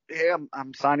him up. Hey,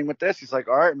 I'm signing with this. He's like,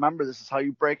 all right, remember, this is how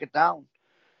you break it down.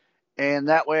 And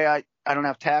that way I don't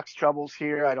have tax troubles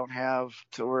here. I don't have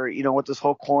to worry, with this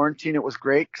whole quarantine, it was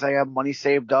great because I have money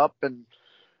saved up and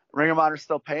Ring of Honor's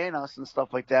still paying us and stuff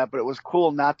like that, but it was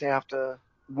cool not to have to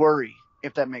worry,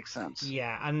 if that makes sense.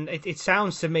 Yeah, and it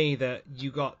sounds to me that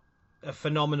you got a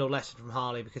phenomenal lesson from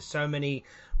Harley, because so many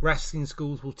wrestling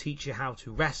schools will teach you how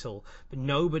to wrestle, but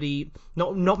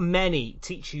not many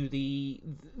teach you the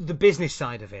business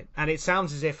side of it. And it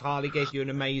sounds as if Harley gave you an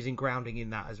amazing grounding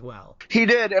in that as well. He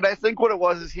did, and I think what it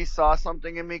was is he saw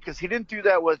something in me, because he didn't do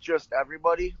that with just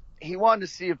everybody. He wanted to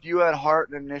see if you had heart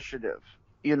and initiative,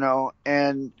 you know.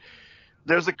 And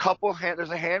there's a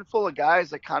handful of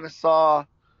guys that kind of saw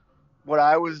what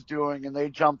I was doing, and they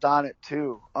jumped on it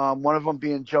too. One of them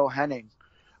being Joe Henning,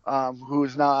 who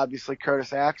is now obviously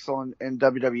Curtis Axel in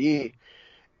WWE.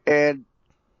 And,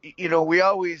 you know, we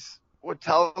always would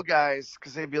tell guys,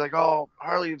 because they'd be like, oh,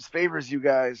 Harley favors you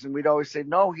guys. And we'd always say,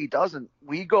 no, he doesn't.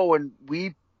 We go and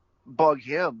we bug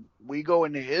him. We go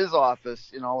into his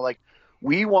office, you know, like,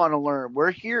 we want to learn.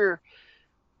 We're here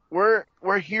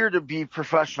to be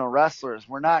professional wrestlers.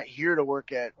 We're not here to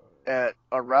work at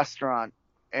a restaurant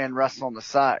and wrestle on the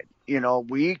side. You know,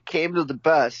 we came to the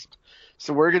best,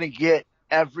 so we're going to get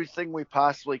everything we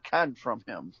possibly can from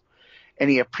him. And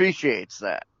he appreciates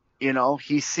that. You know,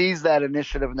 he sees that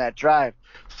initiative and that drive,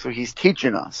 so he's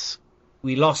teaching us.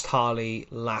 We lost Harley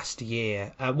last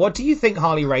year. What do you think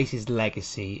Harley Race's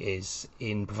legacy is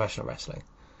in professional wrestling?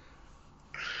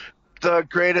 The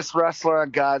greatest wrestler on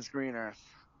God's green earth.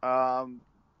 One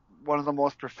of the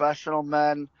most professional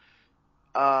men.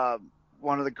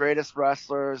 One of the greatest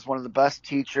wrestlers. One of the best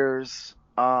teachers.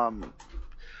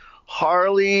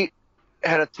 Harley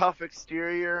had a tough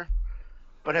exterior,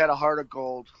 but had a heart of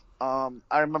gold. I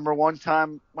remember one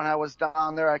time when I was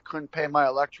down there, I couldn't pay my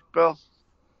electric bill,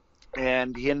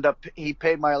 and he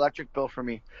paid my electric bill for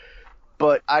me,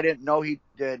 but I didn't know he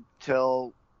did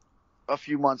till a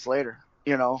few months later,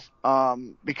 you know,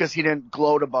 because he didn't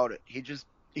gloat about it. He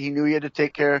knew he had to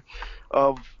take care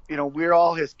of, you know, we're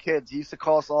all his kids. He used to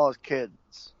call us all his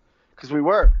kids, because we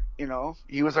were, you know,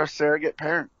 he was our surrogate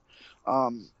parent.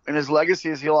 And his legacy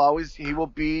is he will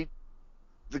be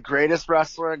the greatest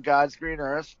wrestler on God's green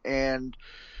earth, and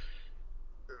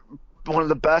one of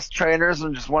the best trainers,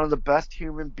 and just one of the best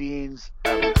human beings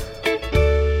ever.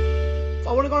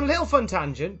 I want to go on a little fun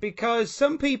tangent, because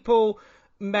some people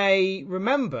may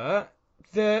remember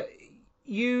that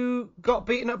you got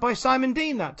beaten up by Simon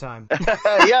Dean that time.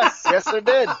 Yes, I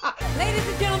did. Ladies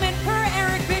and gentlemen, per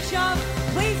Eric Bischoff,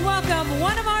 please welcome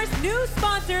one of our new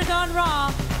sponsors on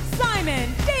Raw,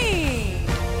 Simon Dean.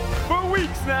 For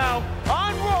weeks now,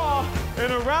 on Raw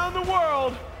and around the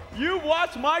world, you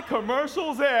watch my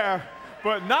commercials air.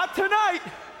 But not tonight,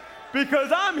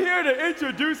 because I'm here to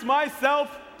introduce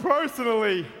myself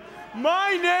personally.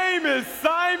 My name is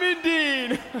Simon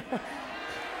Dean.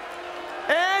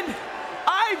 And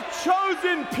I've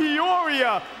chosen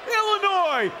Peoria,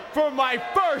 Illinois, for my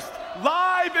first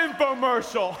live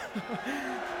infomercial.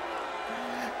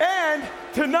 And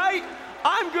tonight,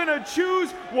 I'm gonna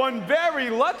choose one very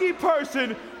lucky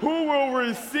person who will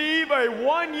receive a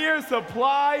 1-year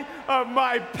supply of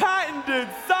my patented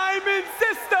Simon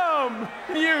system.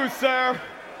 You, sir,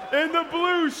 in the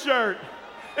blue shirt,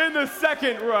 in the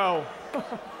second row.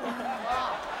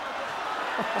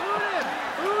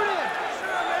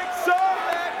 Sir,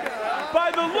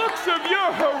 by the looks of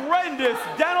your horrendous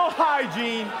dental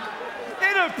hygiene,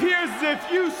 it appears as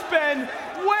if you spend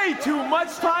way too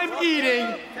much time eating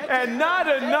and not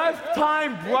enough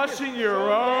time brushing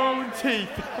your own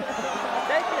teeth.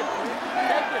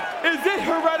 Is it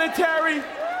hereditary?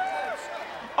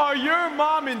 Are your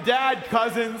mom and dad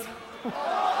cousins?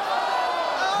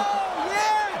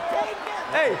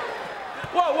 Hey,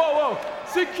 whoa.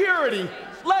 Security,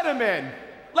 let him in.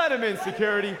 Let him in,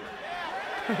 security.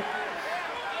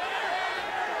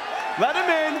 Let him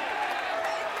in.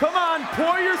 Come on,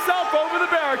 pour yourself over the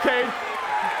barricade.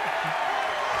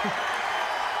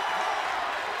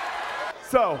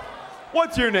 So,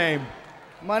 what's your name?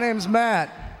 My name's Matt.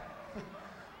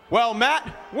 Well, Matt,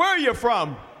 where are you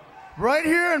from? Right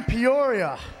here in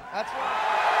Peoria. That's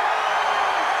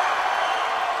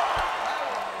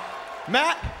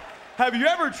Matt, have you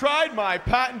ever tried my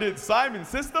patented Simon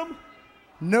system?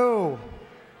 No.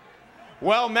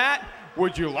 Well, Matt,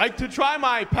 would you like to try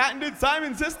my patented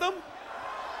Simon system?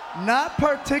 Not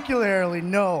particularly,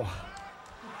 no.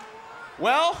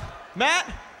 Well,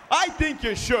 Matt, I think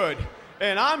you should,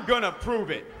 and I'm gonna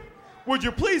prove it. Would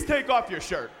you please take off your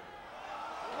shirt?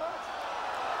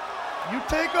 You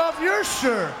take off your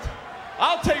shirt.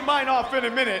 I'll take mine off in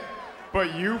a minute,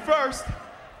 but you first.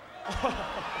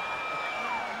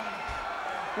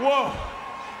 Whoa,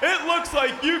 it looks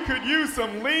like you could use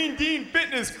some Lean Dean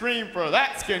fitness cream for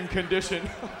that skin condition.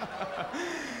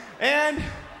 And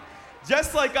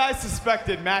Just like I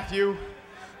suspected, Matthew.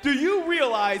 Do you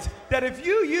realize that if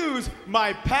you use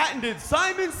my patented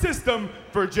Simon system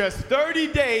for just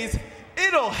 30 days,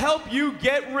 it'll help you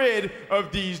get rid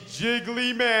of these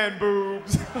jiggly man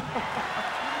boobs?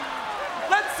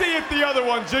 Let's see if the other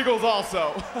one jiggles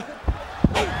also.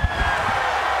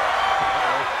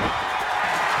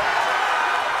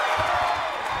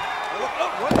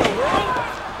 What the world?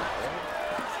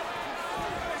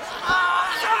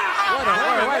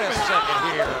 Wait a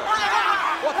second here.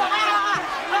 What the?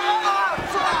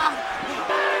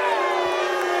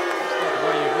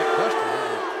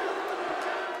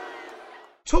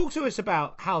 Talk to us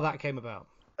about how that came about.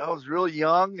 I was real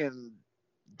young and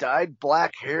dyed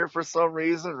black hair for some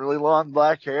reason, really long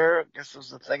black hair. I guess it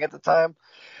was the thing at the time.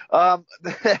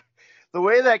 The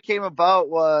way that came about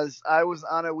was I was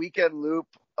on a weekend loop.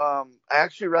 I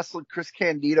actually wrestled Chris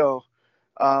Candido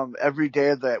every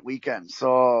day of that weekend.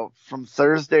 So from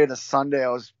Thursday to Sunday, I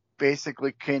was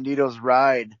basically Candido's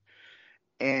ride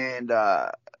and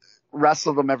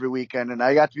wrestled him every weekend. And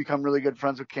I got to become really good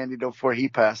friends with Candido before he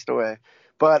passed away.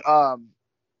 But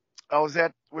we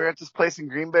were at this place in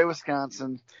Green Bay,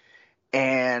 Wisconsin,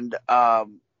 and I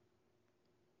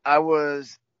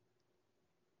was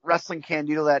wrestling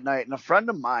Candido that night. And a friend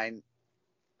of mine,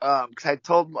 because I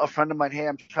told a friend of mine, hey,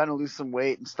 I'm trying to lose some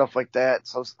weight and stuff like that.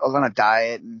 So I was on a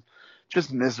diet and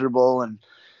just miserable. And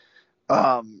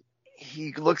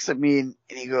he looks at me and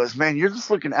he goes, man, you're just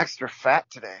looking extra fat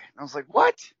today. And I was like,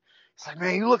 what? He's like,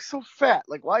 man, you look so fat.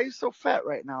 Like, why are you so fat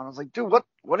right now? And I was like, dude,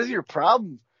 what is your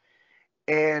problem?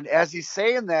 And as he's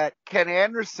saying that, Ken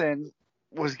Anderson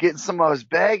was getting some of his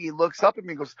bag. He looks up at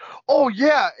me and goes, oh,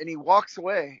 yeah. And he walks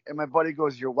away. And my buddy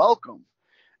goes, you're welcome.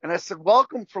 And I said,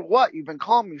 welcome for what? You've been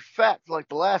calling me fat for like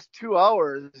the last 2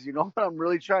 hours. You know, I'm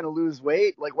really trying to lose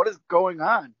weight. Like, what is going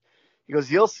on? He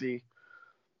goes, you'll see.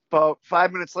 About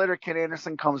 5 minutes later, Ken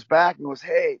Anderson comes back and goes,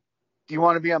 hey, do you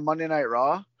want to be on Monday Night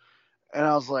Raw? And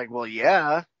I was like, well,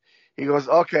 yeah. He goes,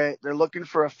 okay, they're looking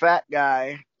for a fat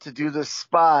guy to do this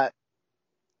spot.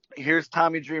 Here's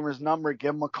Tommy Dreamer's number.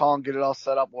 Give him a call and get it all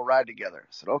set up. We'll ride together. I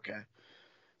said, okay.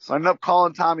 So I ended up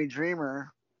calling Tommy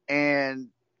Dreamer, and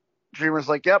Dreamer's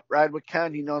like, yep, ride with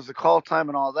Ken. He knows the call time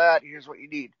and all that. Here's what you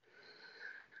need.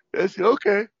 I said,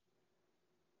 okay.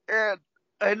 And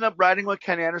I ended up riding with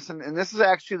Ken Anderson, and this is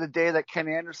actually the day that Ken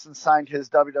Anderson signed his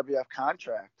WWF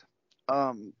contract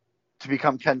to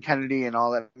become Ken Kennedy and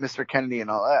all that, Mr. Kennedy and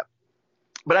all that.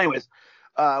 But anyways,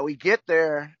 we get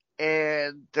there,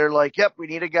 and they're like, yep, we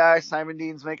need a guy. Simon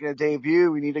Dean's making a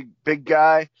debut. We need a big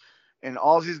guy. And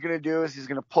all he's going to do is he's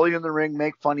going to pull you in the ring,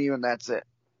 make fun of you, and that's it.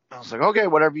 I was like, okay,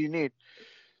 whatever you need.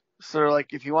 So they're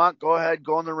like, if you want, go ahead,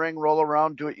 go in the ring, roll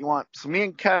around, do what you want. So me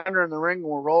and Ken are in the ring, and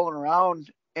we're rolling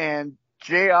around, and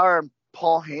JR and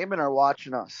Paul Heyman are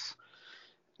watching us.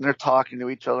 And they're talking to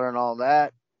each other and all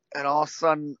that. And all of a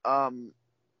sudden,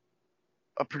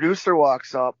 a producer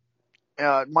walks up,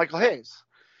 Michael Hayes,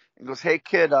 and goes, hey,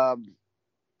 kid, are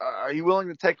you willing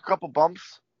to take a couple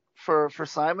bumps for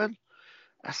Simon?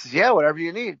 I said, yeah, whatever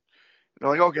you need. And they're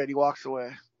like, okay. And he walks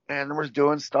away. And we're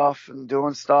doing stuff. And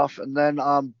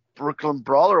then Brooklyn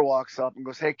Brawler walks up and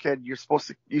goes, hey, kid, you're supposed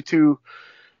to, you two,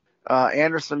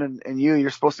 Anderson and you're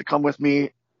supposed to come with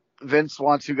me. Vince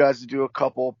wants you guys to do a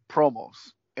couple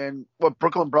promos. And what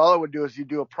Brooklyn Brawler would do is you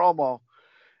do a promo,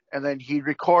 and then he'd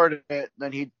record it, and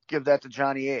then he'd give that to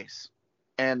Johnny Ace.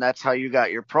 And that's how you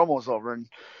got your promos over. And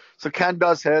so Ken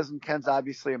does his, and Ken's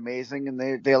obviously amazing,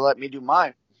 and they let me do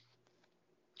mine.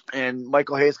 And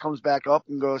Michael Hayes comes back up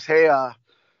and goes, hey,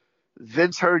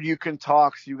 Vince heard you can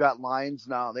talk, so you got lines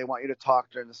now. They want you to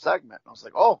talk during the segment. And I was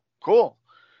like, oh, cool.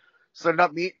 So I ended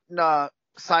up meeting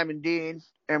Simon Dean,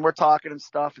 and we're talking and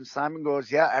stuff. And Simon goes,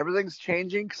 yeah, everything's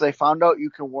changing because I found out you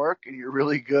can work and you're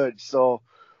really good. So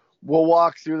we'll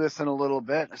walk through this in a little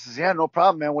bit. I says, yeah, no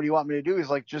problem, man. What do you want me to do? He's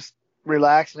like, just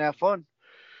relax and have fun.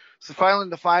 So finally,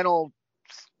 the final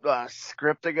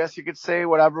script, I guess you could say,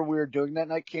 whatever we were doing that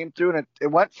night came through. And it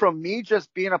went from me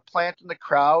just being a plant in the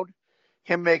crowd,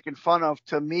 him making fun of,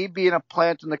 to me being a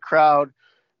plant in the crowd,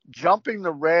 jumping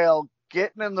the rail,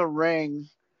 getting in the ring,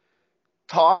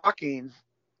 talking,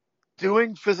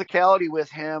 doing physicality with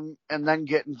him, and then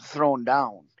getting thrown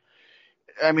down.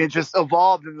 I mean, it just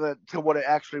evolved to what it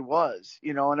actually was,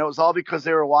 you know, and it was all because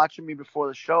they were watching me before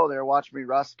the show. They were watching me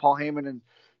wrestle. Paul Heyman and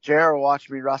JR were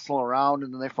watching me wrestle around,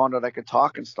 and then they found out I could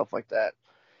talk and stuff like that.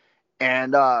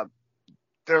 And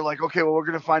they're like, okay, well, we're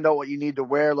going to find out what you need to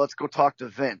wear. Let's go talk to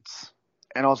Vince.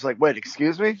 And I was like, wait,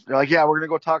 excuse me? They're like, yeah, we're going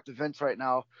to go talk to Vince right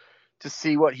now to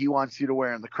see what he wants you to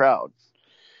wear in the crowd.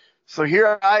 So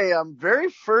here I am, very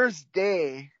first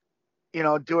day, you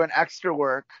know, doing extra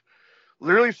work,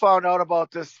 Literally found out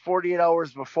about this 48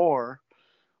 hours before.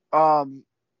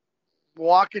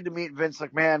 Walking to meet Vince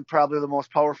McMahon, probably the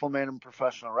most powerful man in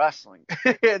professional wrestling.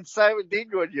 And Simon Dean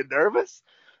going, "You nervous?"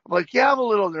 I'm like, "Yeah, I'm a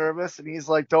little nervous." And he's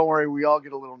like, "Don't worry, we all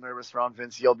get a little nervous around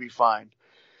Vince. You'll be fine."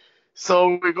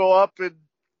 So we go up and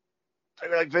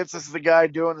I'm like, "Vince, this is the guy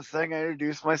doing the thing." I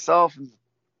introduce myself and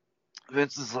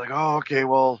Vince is like, "Oh, okay,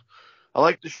 well, I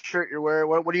like the shirt you're wearing.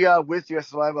 What do you got with you?" I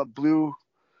said, "I have a blue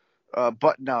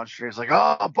button-down shirt." He's like,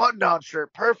 "Oh, button-down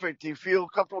shirt. Perfect. Do you feel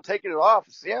comfortable taking it off?"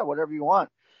 I said, "Yeah, whatever you want."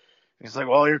 He's like,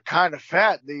 "Well, you're kind of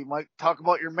fat. They might talk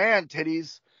about your man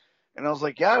titties." And I was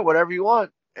like, "Yeah, whatever you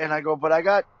want." And I go, "But I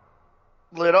got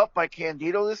lit up by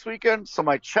Candido this weekend. So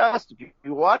my chest, if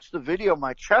you watch the video,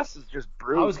 my chest is just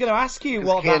bruised." I was going to ask you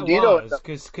what Candido, that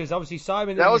was, because obviously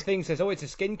Simon in the thing says, "Oh, it's a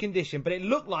skin condition," but it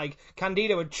looked like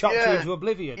Candido had chopped you into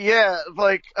oblivion. Yeah,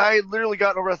 like I literally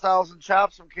got over 1,000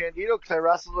 chops from Candido because I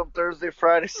wrestled him Thursday,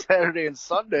 Friday, Saturday, and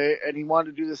Sunday, and he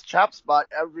wanted to do this chop spot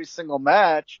every single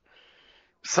match.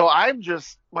 So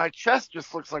my chest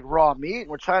just looks like raw meat. And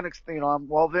we're trying to explain,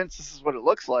 "Well, Vince, this is what it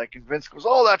looks like." And Vince goes,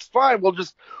 "Oh, that's fine.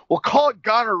 We'll call it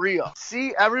gonorrhea."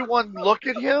 See everyone look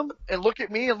at him and look at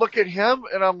me and look at him.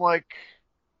 And I'm like,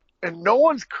 and no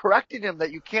one's correcting him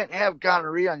that you can't have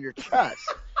gonorrhea on your chest.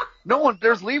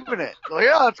 There's leaving it. Like,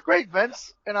 "Yeah, that's great,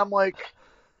 Vince." And I'm like,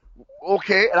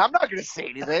 okay. And I'm not going to say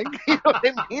anything. You know what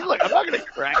I mean? Like, I'm not going to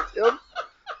correct him.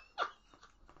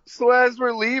 So as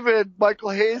we're leaving, Michael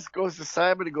Hayes goes to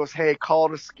Simon and goes, "Hey, call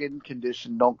it a skin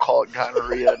condition. Don't call it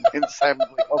gonorrhea." And Simon's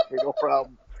like, "Okay, no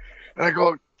problem." And I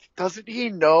go, "Doesn't he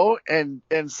know?" And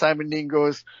Simon Dean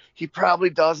goes, "He probably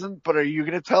doesn't, but are you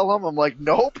going to tell him?" I'm like,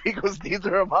 "Nope." He goes,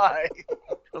 "Neither am I."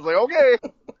 I was like, "Okay."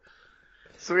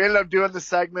 So we ended up doing the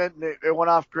segment, and it went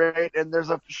off great. And there's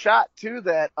a shot, too,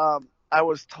 that I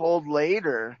was told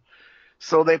later.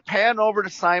 So they pan over to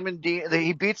Simon Dean.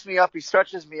 He beats me up. He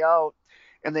stretches me out.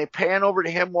 And they pan over to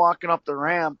him walking up the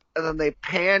ramp, and then they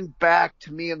pan back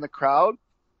to me in the crowd.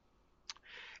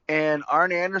 And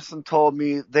Arn Anderson told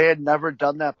me they had never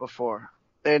done that before.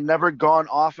 They had never gone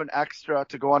off an extra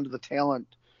to go onto the talent,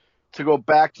 to go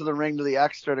back to the ring to the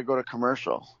extra to go to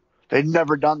commercial. They'd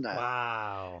never done that.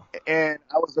 Wow. And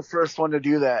I was the first one to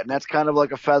do that, and that's kind of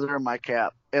like a feather in my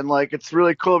cap. And, like, it's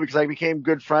really cool because I became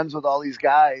good friends with all these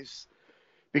guys.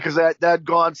 Because that had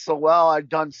gone so well, I'd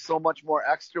done so much more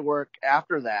extra work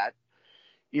after that.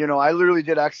 You know, I literally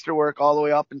did extra work all the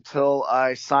way up until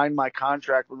I signed my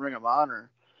contract with Ring of Honor.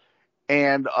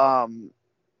 And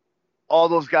all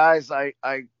those guys I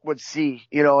would see,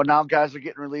 you know, and now guys are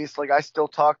getting released. Like, I still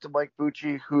talk to Mike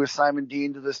Bucci, who is Simon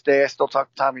Dean to this day. I still talk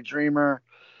to Tommy Dreamer.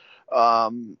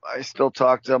 I still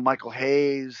talk to Michael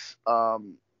Hayes.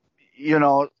 You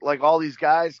know, like all these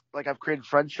guys, like I've created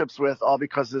friendships with all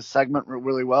because this segment went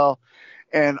really well.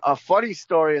 And a funny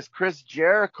story is Chris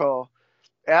Jericho,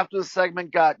 after the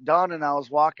segment got done and I was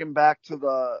walking back to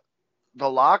the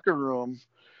locker room,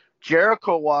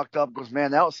 Jericho walked up and goes,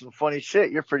 "Man, that was some funny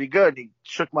shit. You're pretty good." He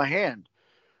shook my hand.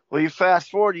 Well, you fast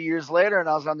forward years later and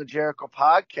I was on the Jericho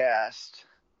podcast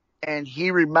and he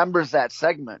remembers that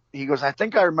segment. He goes, "I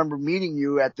think I remember meeting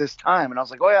you at this time." And I was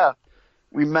like, "Oh yeah,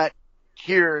 we met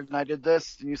here and I did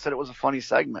this," and you said it was a funny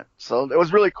segment. So it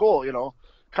was really cool, you know,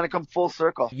 kind of come full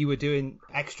circle. You were doing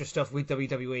extra stuff with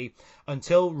WWE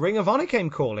until Ring of Honor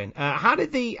came calling. How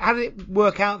did it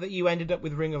work out that you ended up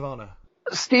with Ring of Honor?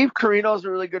 Steve Corino is a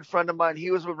really good friend of mine.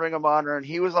 He was with Ring of Honor, and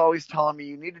he was always telling me,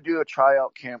 "You need to do a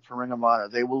tryout camp for Ring of Honor.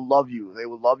 They will love you. They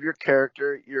will love your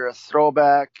character. You're a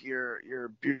throwback. You're a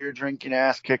beer drinking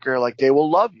ass kicker. Like, they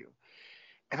will love you."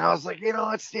 And I was like, "You know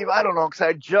what, Steve, I don't know," because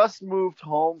I just moved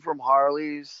home from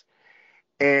Harley's,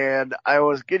 and I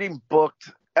was getting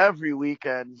booked every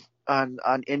weekend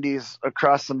on indies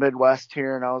across the Midwest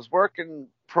here, and I was working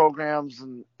programs,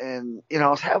 and you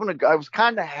know, I was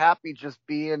kind of happy just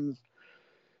being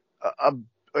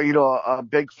a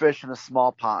big fish in a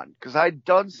small pond, because I'd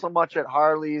done so much at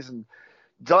Harley's and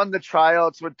done the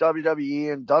tryouts with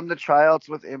WWE and done the tryouts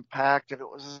with Impact, and it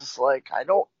was just like,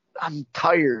 I'm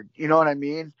tired, you know what I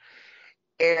mean?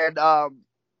 And I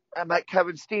met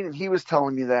Kevin Steen, and he was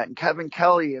telling me that, and Kevin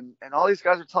Kelly, and all these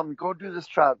guys are telling me, "Go do this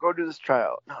tryout, go do this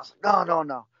tryout." And I was like,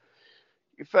 no.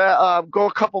 If I go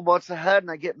a couple months ahead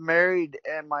and I get married,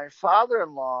 and my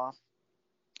father-in-law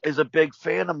is a big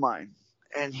fan of mine,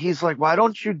 and he's like, "Why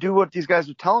don't you do what these guys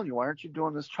are telling you? Why aren't you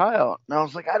doing this tryout?" And I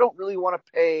was like, "I don't really want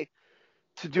to pay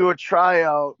to do a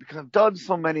tryout because I've done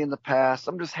so many in the past.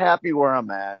 I'm just happy where I'm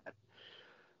at."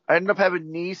 I ended up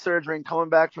having knee surgery and coming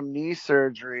back from knee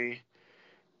surgery,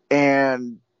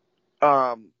 and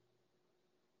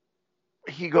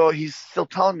he's still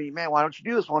telling me, "Man, why don't you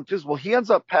do this? Why don't you do this?" Well, he ends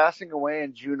up passing away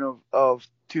in June of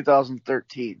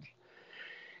 2013.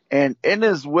 And in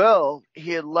his will,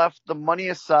 he had left the money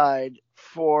aside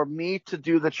for me to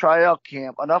do the tryout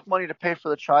camp, enough money to pay for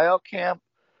the tryout camp,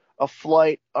 a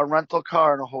flight, a rental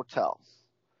car, and a hotel.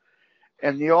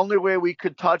 And the only way we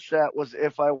could touch that was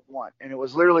if I won. And it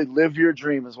was literally live your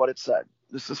dream is what it said.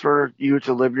 This is for you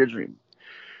to live your dream.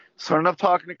 So I ended up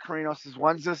talking to Carino. Says,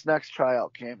 when's this next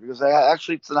tryout camp? He goes,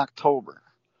 actually, it's in October.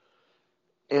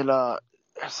 And I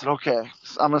said, okay,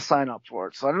 I'm going to sign up for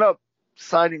it. So I ended up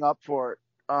signing up for it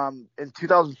in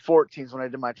 2014 is when I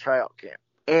did my tryout camp.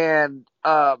 And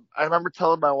I remember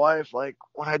telling my wife, like,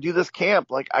 when I do this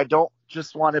camp, like, I don't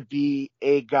just want to be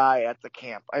a guy at the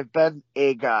camp. I've been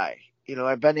a guy. You know,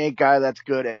 I've been a guy that's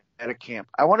good at a camp.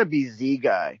 I want to be the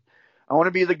guy. I want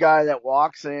to be the guy that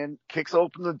walks in, kicks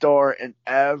open the door, and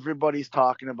everybody's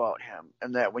talking about him.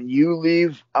 And that when you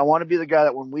leave, I want to be the guy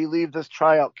that when we leave this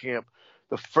tryout camp,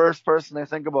 the first person they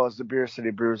think about is the Beer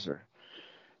City Bruiser.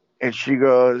 And she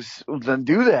goes, well, then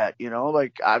do that. You know,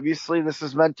 like, obviously this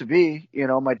is meant to be. You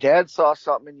know, my dad saw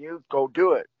something in you, go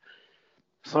do it.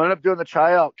 So I ended up doing the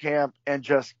tryout camp and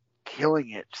just killing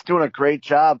it, just doing a great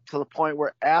job to the point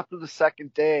where after the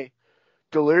second day,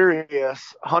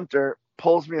 Delirious Hunter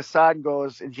pulls me aside and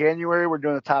goes, in January, we're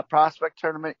doing the Top Prospect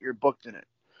Tournament. You're booked in it.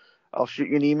 I'll shoot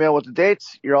you an email with the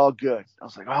dates. You're all good. I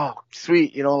was like, oh,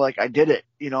 sweet. You know, like, I did it.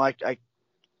 You know, I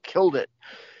killed it.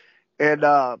 And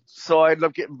so I ended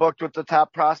up getting booked with the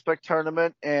Top Prospect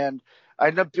Tournament, and I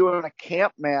ended up doing a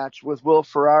camp match with Will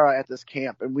Ferrara at this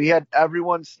camp, and we had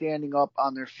everyone standing up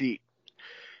on their feet.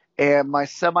 And my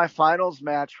semifinals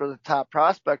match for the Top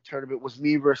Prospect Tournament was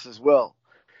me versus Will.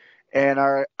 And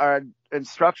our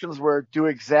instructions were do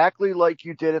exactly like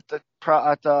you did at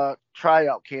the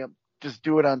tryout camp, just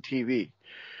do it on TV.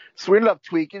 So we ended up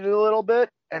tweaking it a little bit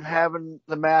and having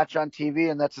the match on TV,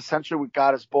 and that's essentially what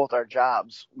got us both our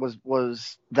jobs.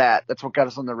 Was that's what got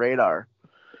us on the radar,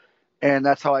 and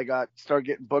that's how I started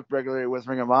getting booked regularly with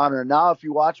Ring of Honor. And now, if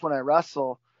you watch when I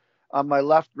wrestle, on my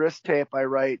left wrist tape, I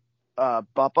write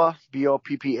Buppa,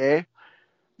 Boppa.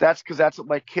 That's because that's what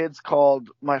my kids called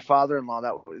my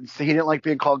father-in-law. So he didn't like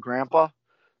being called Grandpa,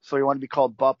 so he wanted to be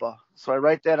called Buppa. So I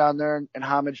write that on there in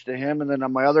homage to him. And then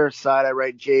on my other side, I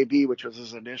write JB, which was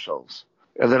his initials.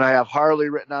 And then I have Harley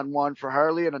written on one for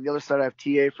Harley, and on the other side I have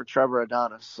TA for Trevor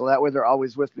Adonis. So that way they're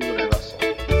always with me when I wrestle.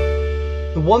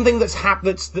 The one thing that's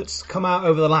come out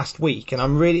over the last week, and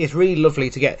it's really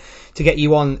lovely to get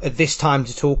you on at this time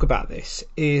to talk about this,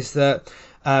 is that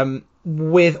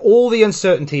with all the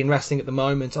uncertainty in wrestling at the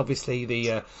moment, obviously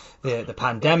the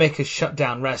pandemic has shut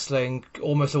down wrestling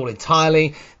almost all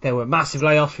entirely. There were massive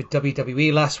layoffs with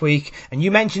WWE last week, and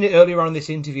you mentioned it earlier on in this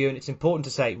interview, and it's important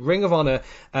to say, Ring of Honor,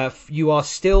 you are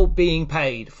still being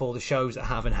paid for the shows that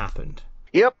haven't happened.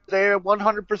 Yep, they're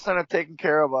 100% have taken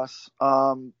care of us.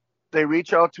 They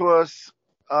reach out to us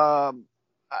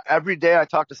every day. I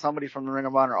talk to somebody from the Ring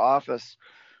of Honor office,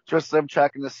 just them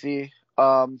checking to see.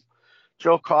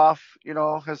 Joe Koff,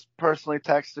 has personally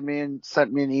texted me and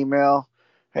sent me an email.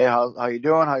 Hey, how you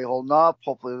doing? How you holding up?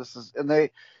 Hopefully and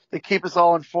they keep us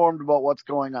all informed about what's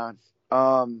going on.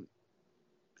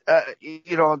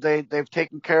 They've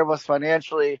taken care of us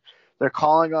financially. They're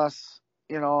calling us,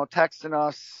 texting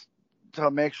us to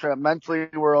make sure that mentally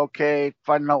we're okay,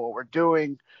 finding out what we're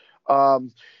doing.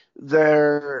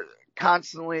 They're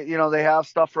constantly, they have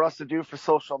stuff for us to do for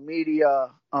social media.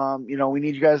 We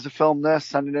need you guys to film this,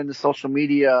 send it into social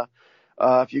media.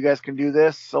 If you guys can do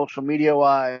this social media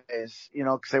wise,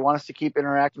 because they want us to keep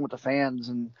interacting with the fans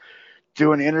and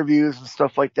doing interviews and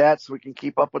stuff like that so we can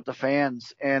keep up with the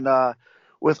fans. And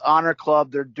with Honor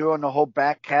Club, they're doing a whole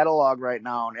back catalog right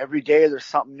now. And every day there's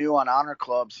something new on Honor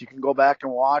Club. So you can go back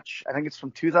and watch. I think it's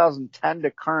from 2010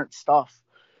 to current stuff.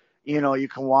 You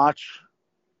can watch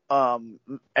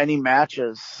any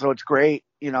matches. So it's great.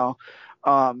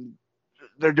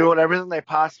 They're doing everything they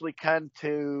possibly can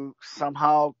to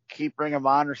somehow keep Ring of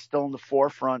Honor still in the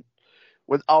forefront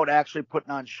without actually putting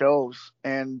on shows.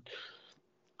 And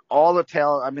all the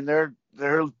talent, I mean,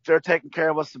 they're taking care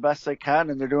of us the best they can,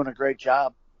 and they're doing a great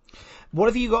job. What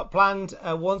have you got planned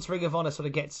once Ring of Honor sort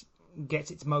of gets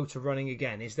its motor running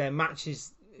again? Is there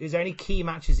any key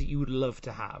matches that you would love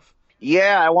to have?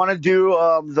 Yeah, I want to do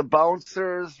the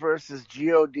Bouncers versus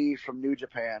GOD from New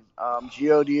Japan.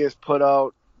 GOD has put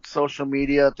out social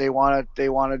media. They want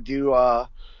to do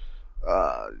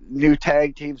new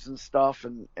tag teams and stuff,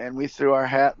 and we threw our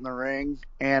hat in the ring.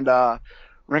 And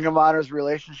Ring of Honor's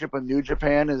relationship with New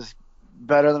Japan is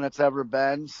better than it's ever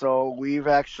been. So we've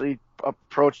actually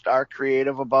approached our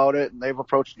creative about it, and they've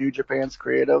approached New Japan's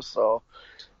creative. So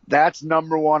that's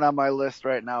number one on my list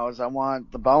right now. Is I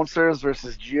want the Bouncers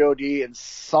versus GOD in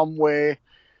some way,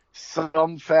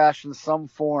 some fashion, some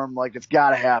form. Like, it's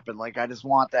got to happen. Like, I just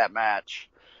want that match.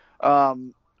 I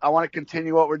want to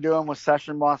continue what we're doing with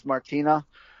Session Moth Martina.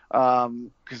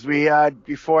 Because we had,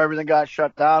 before everything got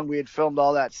shut down, we had filmed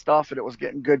all that stuff and it was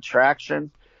getting good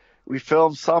traction. We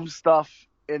filmed some stuff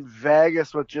in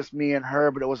Vegas with just me and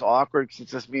her, but it was awkward because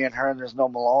it's just me and her and there's no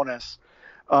Malonis.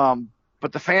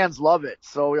 But the fans love it.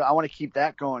 So I want to keep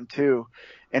that going too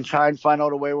and try and find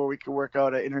out a way where we can work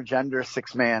out an intergender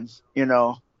 6-man,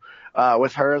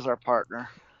 with her as our partner.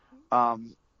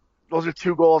 Those are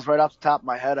 2 goals right off the top of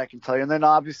my head, I can tell you. And then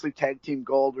obviously tag team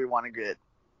gold we want to get,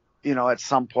 at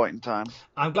some point in time.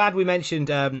 I'm glad we mentioned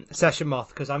Session Moth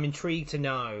because I'm intrigued to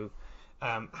know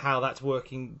how that's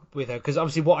working with her. Because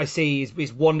obviously what I see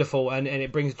is wonderful and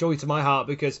it brings joy to my heart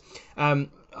because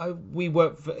I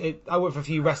work for a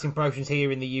few wrestling promotions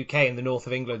here in the UK in the north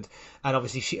of England, and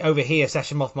obviously over here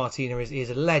Session Moth Martina is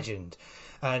a legend,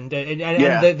 and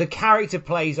the character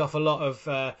plays off a lot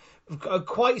of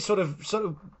quite sort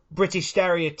of British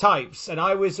stereotypes. And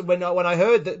I was when I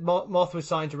heard that Moth was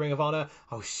signed to Ring of Honor,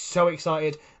 I was so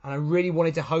excited, and I really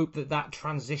wanted to hope that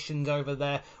transitioned over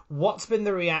there. What's been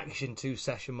the reaction to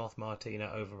Session Moth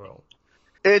Martina overall?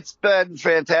 It's been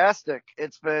fantastic.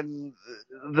 It's been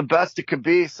the best it could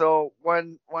be. So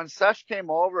when Sesh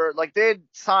came over, like, they had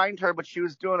signed her, but she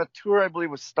was doing a tour, I believe,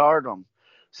 with Stardom,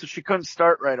 so she couldn't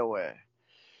start right away.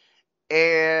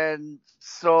 And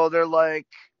so they're like,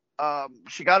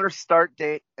 she got her start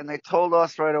date, and they told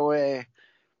us right away,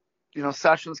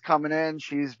 Session's coming in.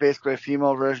 She's basically a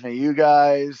female version of you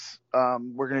guys.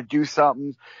 We're going to do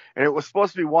something. And it was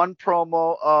supposed to be one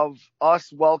promo of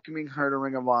us welcoming her to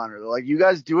Ring of Honor. They're like, you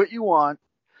guys do what you want,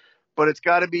 but it's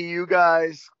got to be you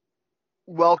guys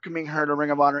welcoming her to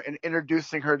Ring of Honor and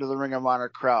introducing her to the Ring of Honor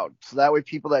crowd. So that way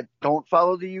people that don't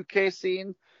follow the UK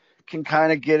scene can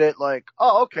kind of get it like,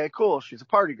 oh, okay, cool. She's a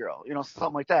party girl,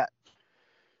 something like that.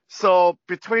 So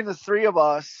between the 3 of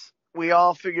us, we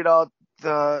all figured out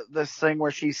this thing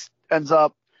where she ends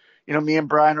up, me and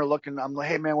Brian are looking. I'm like,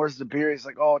 hey man, where's the beer? He's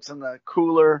like, oh, it's in the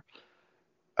cooler.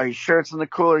 Are you sure it's in the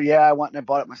cooler? Yeah, I went and I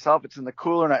bought it myself. It's in the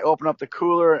cooler. And I open up the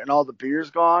cooler and all the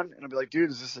beer's gone. And I'll be like, dude,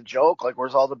 is this a joke? Like,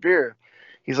 where's all the beer?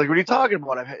 He's like, what are you talking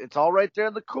about? It's all right there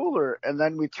in the cooler. And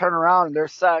then we turn around and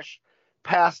there's Sesh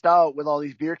passed out with all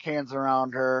these beer cans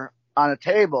around her on a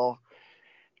table.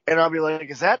 And I'll be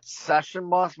like, is that Session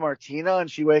Moth Martina?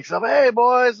 And she wakes up, hey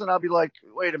boys. And I'll be like,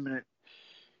 wait a minute.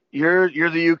 You're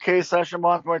the UK Session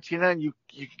Moth Martina, and you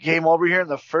came over here, and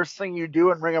the first thing you do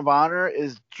in Ring of Honor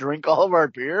is drink all of our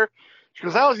beer? She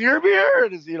goes, that was your beer?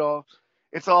 It is,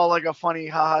 it's all like a funny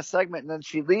haha segment. And then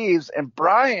she leaves, and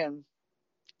Brian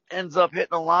ends up hitting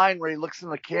a line where he looks in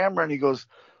the camera and he goes,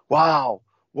 wow,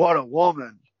 what a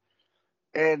woman.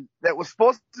 And that was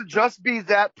supposed to just be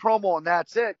that promo and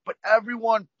that's it. But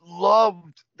everyone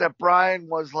loved that Brian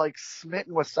was like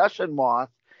smitten with Session Moth.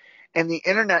 And the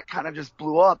internet kind of just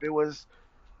blew up. It was,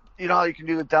 how you can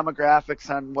do the demographics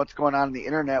on what's going on in the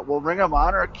internet. Well, Ring of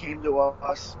Honor came to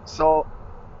us. So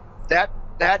that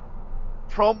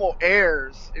promo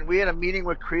airs, and we had a meeting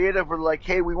with creative. We're like,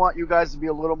 hey, we want you guys to be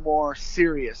a little more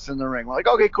serious in the ring. We're like,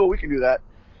 okay, cool, we can do that.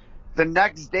 The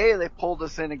next day, they pulled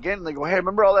us in again, and they go, hey,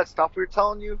 remember all that stuff we were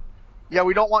telling you? Yeah,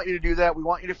 we don't want you to do that. We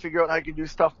want you to figure out how you can do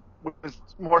stuff with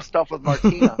more stuff with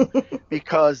Martina.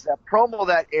 Because that promo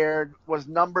that aired was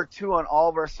number 2 on all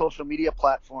of our social media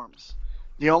platforms.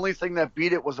 The only thing that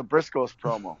beat it was a Briscoes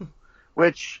promo,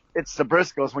 which it's the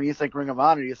Briscoes. When you think Ring of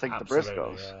Honor, you think Absolutely, the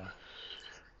Briscoes. Yeah.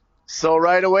 So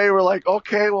right away, we're like,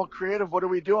 okay, well, creative, what are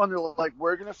we doing? They're like,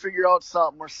 we're going to figure out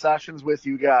something. We're Sessions with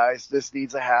you guys. This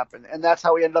needs to happen. And that's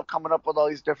how we ended up coming up with all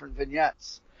these different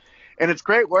vignettes. And it's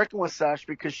great working with Sesh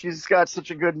because she's got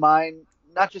such a good mind,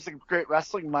 not just a great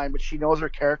wrestling mind, but she knows her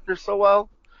character so well.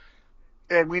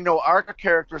 And we know our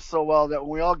character so well that when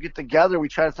we all get together, we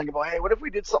try to think about, hey, what if we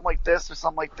did something like this or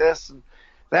something like this? And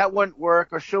that wouldn't work.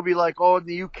 Or she'll be like, oh, in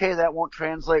the UK, that won't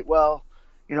translate well.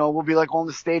 We'll be like, oh, in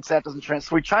the States, that doesn't translate.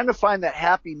 So we're trying to find that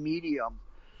happy medium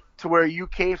to where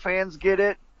UK fans get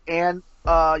it and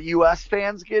US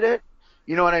fans get it.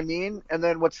 You know what I mean? And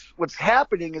then what's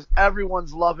happening is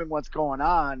everyone's loving what's going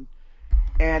on.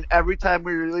 And every time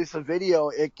we release a video,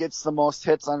 it gets the most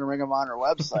hits on the Ring of Honor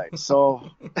website. So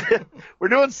we're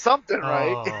doing something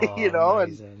right,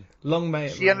 Amazing.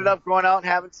 And she ended up going out and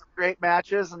having some great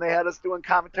matches, and they had us doing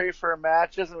commentary for her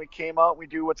matches, and we came out and we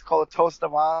do what's called a Toast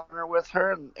of Honor with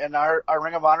her, and our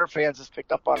Ring of Honor fans just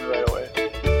picked up on it right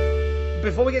away.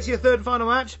 Before we get to your third and final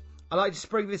match, I like to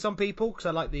spring this on people because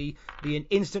I like the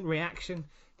instant reaction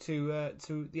to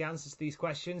the answers to these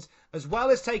questions. As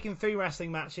well as taking 3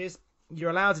 wrestling matches,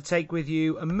 you're allowed to take with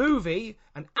you a movie,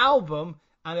 an album,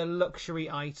 and a luxury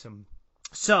item.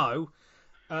 So,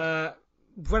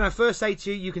 when I first say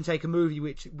to you, you can take a movie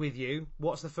with you,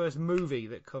 what's the first movie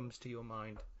that comes to your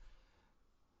mind?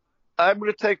 I'm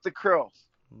going to take The Crow,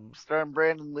 starring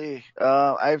Brandon Lee.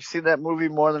 I've seen that movie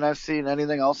more than I've seen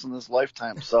anything else in this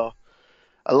lifetime, so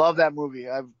I love that movie.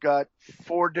 I've got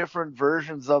 4 different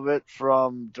versions of it,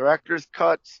 from director's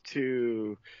cuts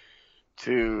to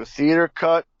theater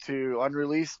cut to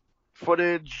unreleased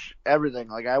footage, everything.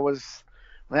 Like,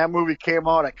 when that movie came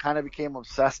out, I kind of became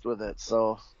obsessed with it.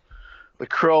 So The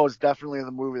Crow is definitely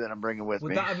the movie that I'm bringing with me.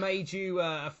 Would that have made you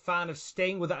a fan of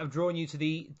Sting? Would that have drawn you to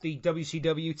the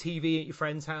WCW TV at your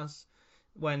friend's house?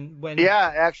 When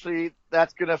Yeah, actually,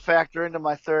 that's going to factor into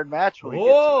my third match.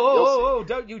 Whoa,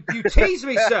 don't you tease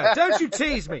me, sir. Don't you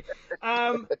tease me.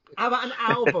 How about an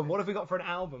album? What have we got for an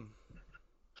album?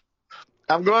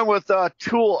 I'm going with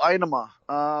Tool, Einema.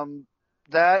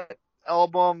 That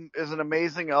album is an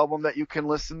amazing album that you can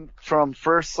listen from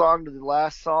first song to the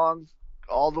last song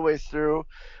all the way through.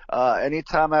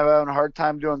 Anytime I'm having a hard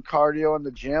time doing cardio in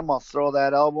the gym, I'll throw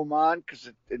that album on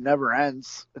because it never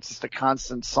ends. It's just a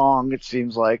constant song, it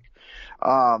seems like.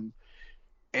 And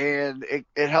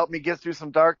it helped me get through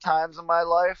some dark times in my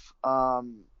life.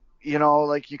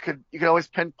 Like you could always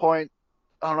pinpoint,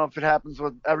 I don't know if it happens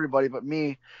with everybody, but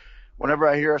me, whenever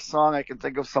I hear a song, I can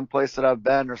think of some place that I've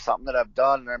been or something that I've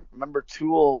done. And I remember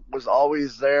Tool was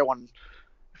always there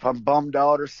if I'm bummed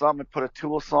out or something, I put a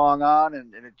Tool song on,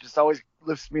 and it just always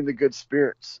lifts me into good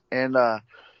spirits. And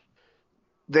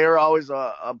they're always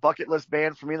a bucket list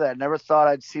band for me that I never thought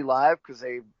I'd see live because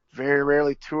they very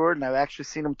rarely toured, and I've actually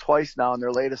seen them twice now in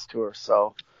their latest tour.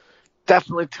 So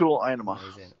definitely Tool, Einema.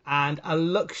 And a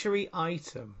luxury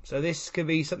item. So this could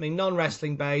be something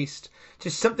non-wrestling based,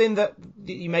 just something that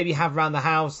you maybe have around the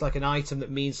house, like an item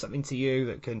that means something to you,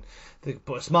 that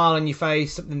put a smile on your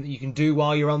face, something that you can do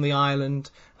while you're on the island.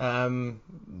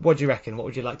 What do you reckon? What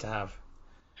would you like to have?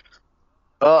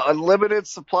 Unlimited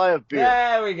supply of beer.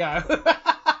 There we go.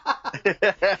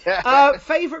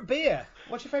 Favorite beer?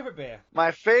 What's your favorite beer?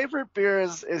 My favorite beer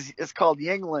is called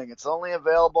Yuengling. It's only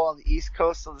available on the East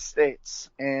Coast of the States,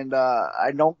 and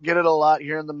I don't get it a lot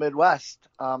here in the Midwest.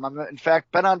 I've in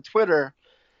fact been on Twitter,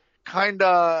 kind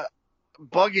of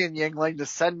bugging Yuengling to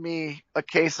send me a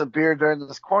case of beer during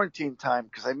this quarantine time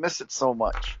because I miss it so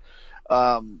much.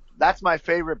 That's my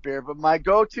favorite beer, but my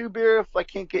go-to beer if I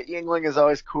can't get Yuengling is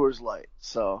always Coors Light.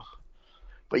 So,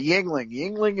 but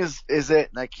Yuengling is it,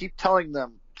 and I keep telling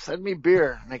them, send me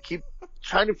beer, and I keep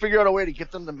trying to figure out a way to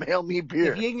get them to mail me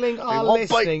beer. If Yuengling are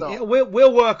listening,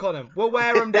 we'll work on them. We'll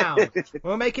wear them down.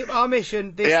 We'll make it our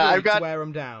mission this week to wear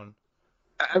them down.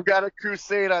 I've got a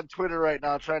crusade on Twitter right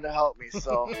now trying to help me.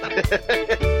 So,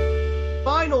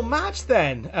 final match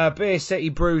then, Beer City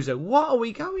Bruiser. What are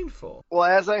we going for? Well,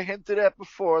 as I hinted at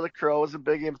before, the Crow was a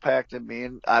big impact on me,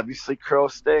 and obviously Crow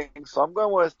Sting. So I'm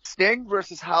going with Sting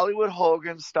versus Hollywood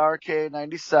Hogan, Starrcade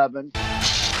 '97.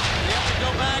 Go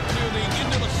back to the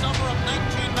end of the summer of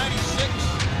 1996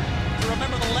 to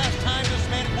remember the last time this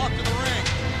man walked in the ring.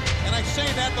 And I say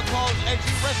that because, as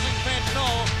you wrestling fans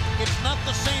know, it's not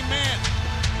the same man.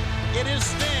 It is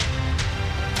Sting.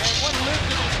 And what lives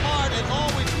in his heart has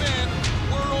always been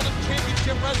World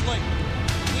Championship Wrestling.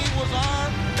 He was our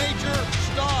major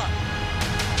star.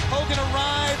 Hogan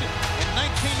arrived in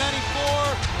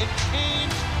 1994 and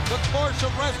changed the course of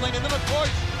wrestling. And then, of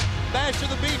course, Bash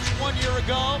of the Beach 1 year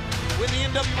ago, when the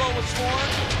NWO was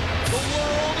formed, the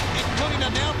world, including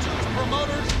announcers,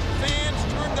 promoters, fans,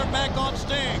 turned their back on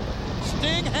Sting.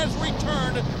 Sting has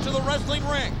returned to the wrestling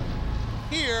ring.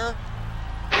 Here,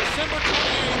 December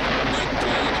 28,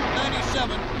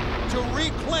 1997, to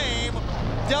reclaim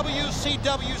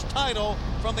WCW's title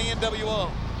from the NWO.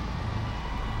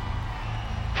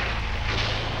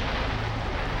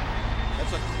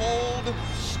 That's a cold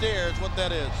stare is what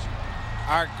that is.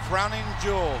 Our crowning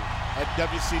jewel at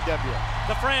WCW.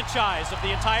 The franchise of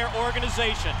the entire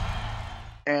organization.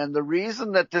 And the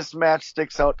reason that this match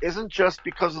sticks out isn't just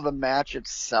because of the match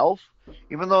itself.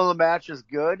 Even though the match is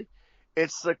good,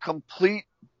 it's the complete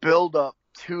build-up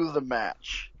to the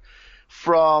match.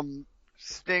 From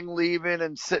Sting leaving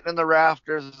and sitting in the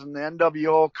rafters and the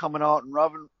NWO coming out and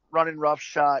running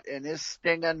roughshod. And is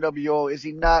Sting NWO? Is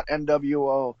he not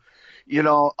NWO? You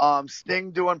know,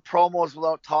 Sting doing promos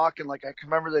without talking. Like, I can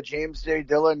remember the James J.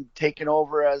 Dillon taking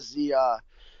over as the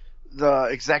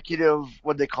executive,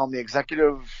 what they call him, the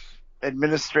executive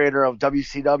administrator of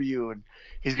WCW. And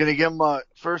he's going to give him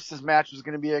first his match was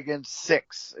going to be against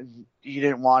Syxx. And he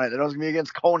didn't want it. Then it was going to be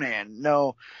against Conan.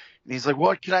 No. And he's like,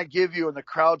 what can I give you? And the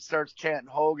crowd starts chanting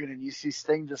Hogan. And you see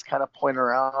Sting just kind of point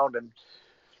around. And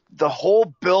the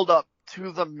whole build up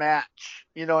to the match.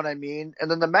 You know what I mean? And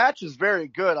then the match is very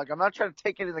good. Like, I'm not trying to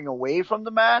take anything away from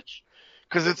the match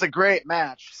because it's a great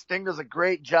match. Sting does a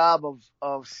great job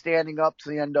of standing up to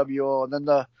the NWO. And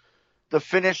then the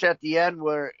finish at the end,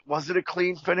 where was it a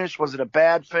clean finish? Was it a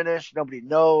bad finish? Nobody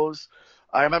knows.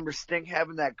 I remember Sting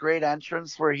having that great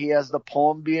entrance where he has the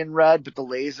poem being read, but the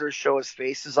lasers show his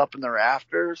faces up in the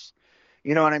rafters.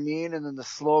 You know what I mean? And then the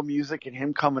slow music and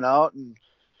him coming out. And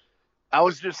I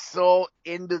was just so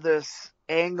into this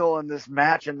angle in this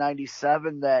match in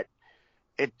 97 that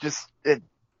it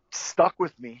stuck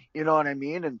with me. You know what I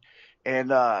mean?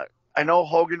 And I know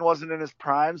Hogan wasn't in his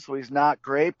prime, so he's not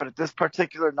great. But at this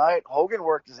particular night, Hogan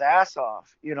worked his ass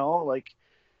off. You know, like,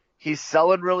 he's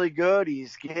selling really good.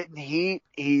 He's getting heat.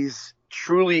 He's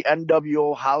truly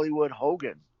NWO Hollywood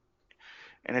Hogan.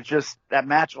 And that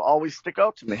match will always stick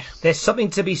out to me. There's something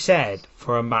to be said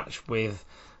for a match with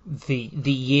the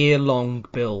year-long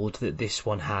build that this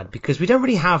one had, because we don't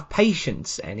really have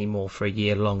patience anymore for a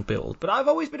year-long build. But I've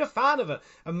always been a fan of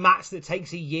a match that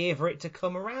takes a year for it to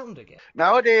come around again.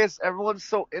 Nowadays, everyone's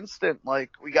so instant.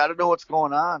 Like, we got to know what's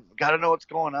going on.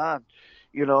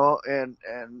 You know, and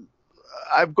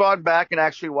I've gone back and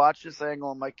actually watched this angle,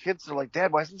 and my kids are like,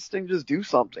 Dad, why doesn't Sting just do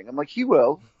something? I'm like, he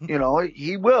will. You know,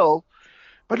 he will.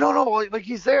 But no, like,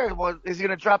 he's there. Well, is he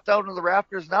going to drop down to the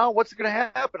rafters now? What's going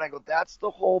to happen? I go, that's the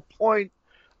whole point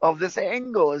of this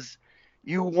angle, is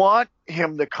you want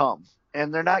him to come,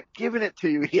 and they're not giving it to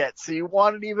you yet, so you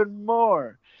want it even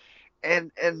more.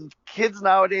 And kids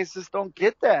nowadays just don't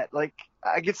get that. Like,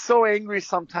 I get so angry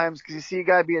sometimes because you see a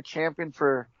guy be a champion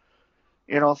for,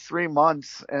 3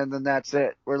 months, and then that's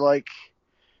it. We're like,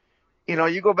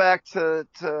 you go back to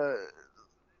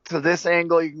this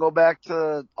angle, you can go back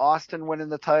to Austin winning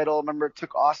the title. Remember, it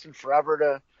took Austin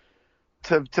forever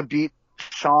to beat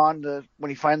Shawn when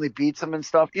he finally beats him and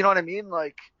stuff. You know what I mean?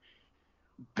 Like,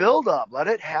 build up, let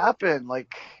it happen.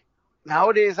 Like,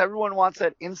 nowadays, everyone wants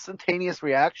that instantaneous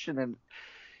reaction, and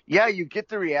yeah, you get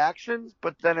the reaction,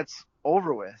 but then it's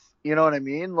over with. You know what I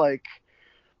mean? Like,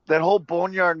 that whole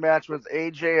Boneyard match with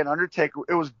AJ and Undertaker,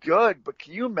 it was good, but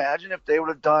can you imagine if they would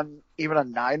have done even a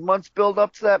 9-month build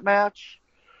up to that match?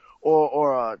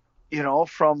 Or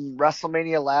from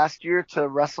WrestleMania last year to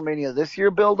WrestleMania this year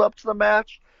build up to the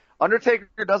match.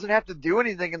 Undertaker doesn't have to do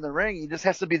anything in the ring. He just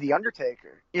has to be the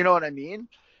Undertaker. You know what I mean?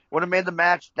 Would have made the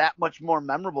match that much more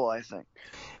memorable, I think.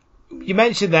 You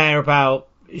mentioned there about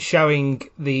showing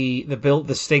the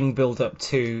Sting build up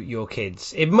to your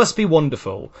kids. It must be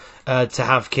wonderful to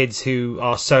have kids who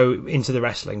are so into the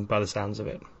wrestling, by the sounds of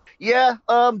it. Yeah,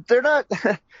 they're not.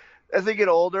 As they get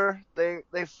older, they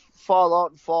fall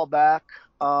out and fall back.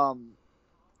 They'll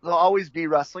always be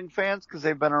wrestling fans because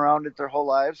they've been around it their whole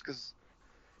lives. Because,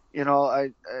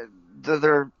 I've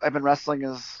been wrestling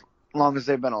as long as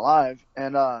they've been alive,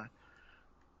 and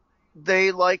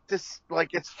they like this.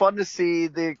 Like, it's fun to see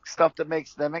the stuff that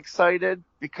makes them excited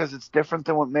because it's different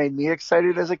than what made me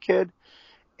excited as a kid.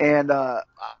 And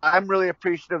I'm really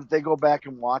appreciative they go back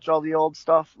and watch all the old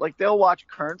stuff. Like, they'll watch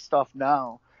current stuff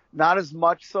now. Not as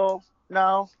much so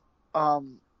now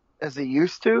as they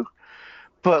used to.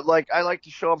 But, like, I like to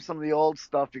show them some of the old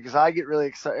stuff because I get really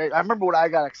excited. I remember what I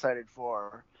got excited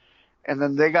for. And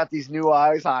then they got these new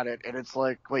eyes on it. And it's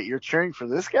like, wait, you're cheering for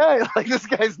this guy? Like, this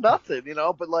guy's nothing,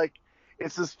 But, like,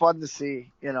 it's just fun to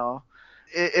see,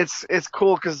 It's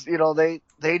cool because,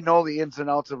 they know the ins and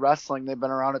outs of wrestling. They've been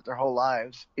around it their whole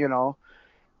lives,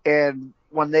 And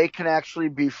when they can actually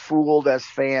be fooled as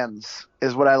fans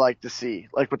is what I like to see.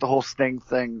 Like with the whole Sting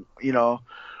thing,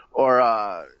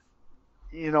 or,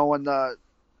 when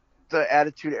the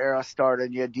Attitude Era started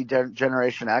and you had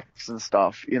Generation X and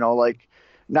stuff, like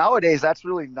nowadays that's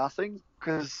really nothing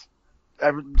because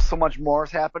so much more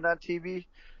has happened on TV,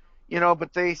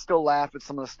 but they still laugh at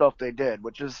some of the stuff they did,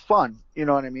 which is fun. You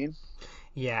know what I mean?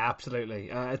 Yeah, absolutely.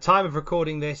 At time of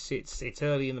recording this, it's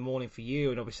early in the morning for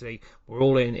you, and obviously we're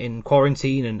all in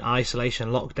quarantine and isolation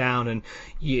and lockdown, and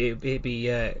it'd be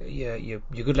your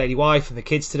good lady wife and the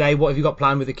kids today. What have you got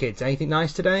planned with the kids? Anything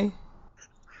nice today?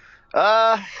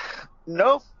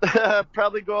 No.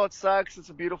 Probably go outside because it's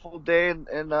a beautiful day,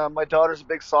 and my daughter's a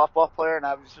big softball player, and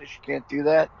obviously she can't do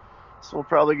that. So we'll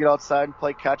probably get outside and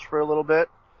play catch for a little bit,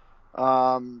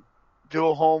 do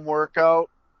a home workout,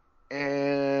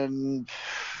 and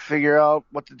figure out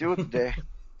what to do with the day.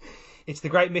 It's the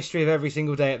great mystery of every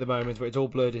single day at the moment, where it's all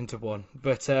blurred into one.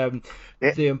 But the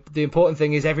important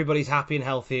thing is everybody's happy and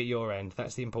healthy at your end.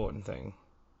 That's the important thing.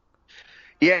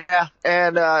 Yeah,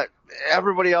 and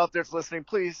everybody out there that's listening,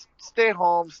 please stay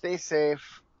home, stay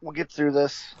safe. We'll get through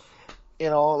this.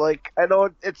 Like, I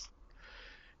know it's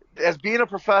as being a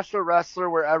professional wrestler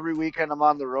where every weekend I'm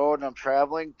on the road and I'm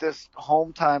traveling, this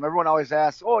home time, everyone always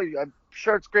asks, oh, I'm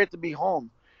sure it's great to be home.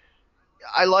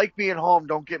 I like being home,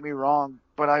 don't get me wrong,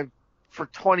 but for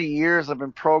 20 years I've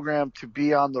been programmed to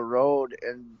be on the road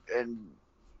and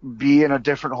be in a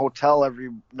different hotel every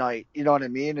night. You know what I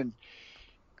mean? And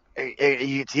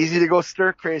it's easy to go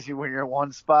stir crazy when you're in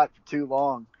one spot for too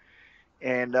long.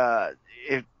 And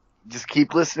just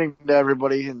keep listening to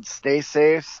everybody and stay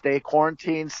safe, stay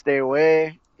quarantined, stay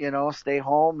away, stay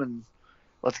home, and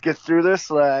let's get through this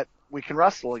so that we can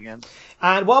wrestle again.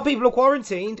 And while people are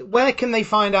quarantined, where can they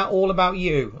find out all about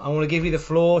you? I want to give you the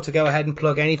floor to go ahead and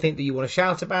plug anything that you want to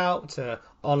shout about,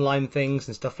 online things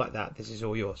and stuff like that. This is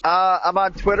all yours. I'm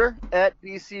on Twitter at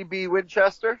BCB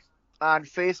Winchester. On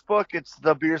Facebook, it's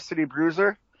the Beer City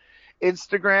Bruiser.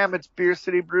 Instagram, it's Beer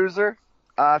City Bruiser.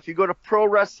 If you go to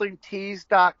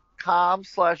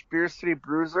ProWrestlingTees.com/Beer City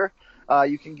Bruiser,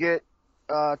 you can get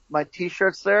my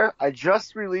t-shirts there. I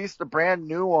just released a brand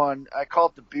new one. I call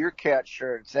it the Beer Cat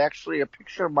shirt. It's actually a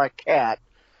picture of my cat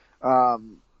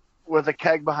with a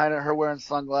keg behind it, her wearing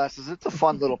sunglasses. It's a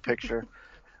fun little picture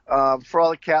for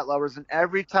all the cat lovers. And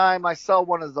every time I sell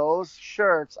one of those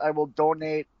shirts, I will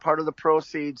donate part of the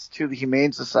proceeds to the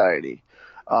Humane Society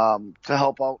to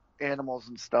help out animals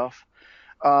and stuff.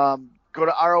 Go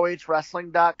to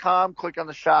ROHWrestling.com, click on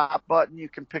the shop button. You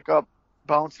can pick up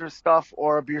Bouncer stuff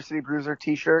or a Beer City Bruiser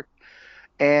t-shirt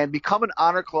and become an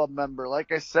Honor Club member.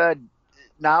 Like I said,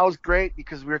 now is great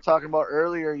because we were talking about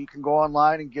earlier, you can go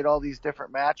online and get all these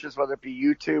different matches, whether it be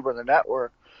YouTube or the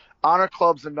network. Honor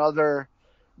Club's another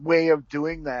way of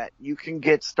doing that. You can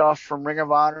get stuff from Ring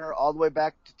of Honor all the way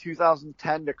back to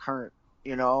 2010 to current,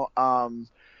 and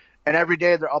every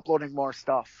day they're uploading more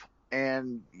stuff.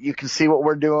 And you can see what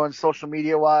we're doing social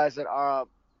media wise at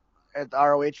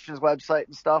ROH's website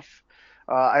and stuff.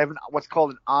 I have what's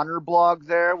called an honor blog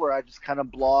there where I just kind of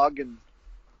blog and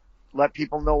let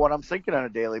people know what I'm thinking on a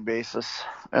daily basis.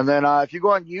 And then if you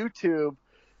go on YouTube,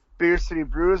 Beer City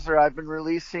Bruiser, I've been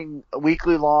releasing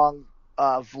weekly long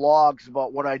vlogs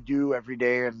about what I do every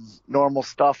day and normal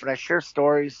stuff. And I share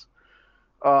stories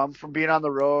from being on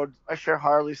the road. I share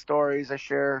Harley stories. I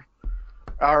share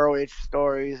ROH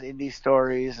stories, indie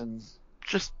stories, and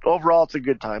just overall it's a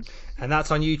good time. And that's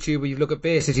on YouTube. You look at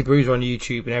Beer City Bruiser on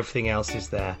YouTube and everything else is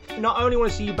there. Not only want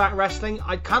to see you back wrestling,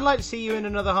 I'd kind of like to see you in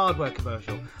another Hardware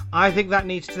commercial. I think that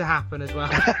needs to happen as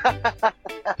well.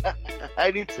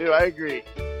 I do too, I agree.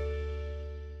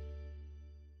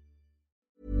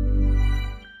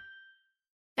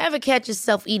 Ever catch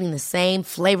yourself eating the same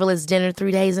flavorless dinner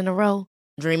 3 days in a row?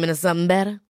 Dreaming of something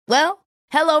better? Well,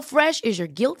 HelloFresh is your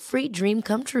guilt-free dream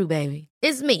come true, baby.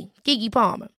 It's me, Keke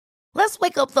Palmer. Let's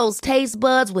wake up those taste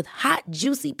buds with hot,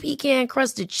 juicy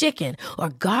pecan-crusted chicken or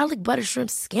garlic butter shrimp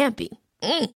scampi.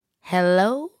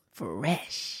 Hello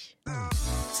Fresh.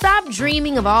 Stop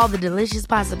dreaming of all the delicious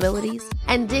possibilities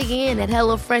and dig in at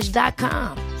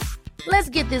HelloFresh.com. Let's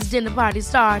get this dinner party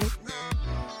started.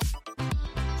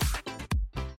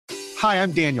 Hi,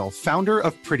 I'm Daniel, founder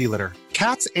of Pretty Litter.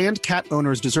 Cats and cat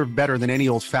owners deserve better than any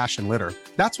old-fashioned litter.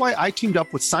 That's why I teamed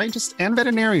up with scientists and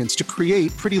veterinarians to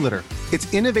create Pretty Litter.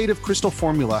 Its innovative crystal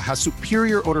formula has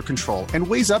superior odor control and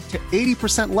weighs up to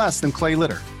 80% less than clay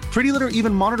litter. Pretty Litter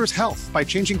even monitors health by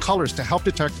changing colors to help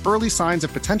detect early signs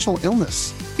of potential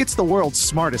illness. It's the world's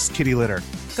smartest kitty litter.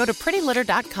 Go to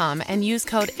prettylitter.com and use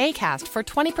code ACAST for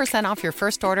 20% off your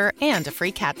first order and a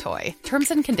free cat toy.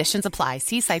 Terms and conditions apply.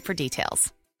 See site for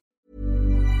details.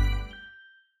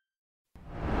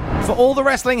 For all the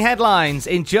wrestling headlines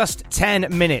in just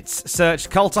 10 minutes, search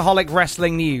Cultaholic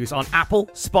Wrestling News on Apple,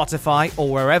 Spotify,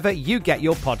 or wherever you get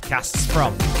your podcasts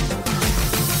from.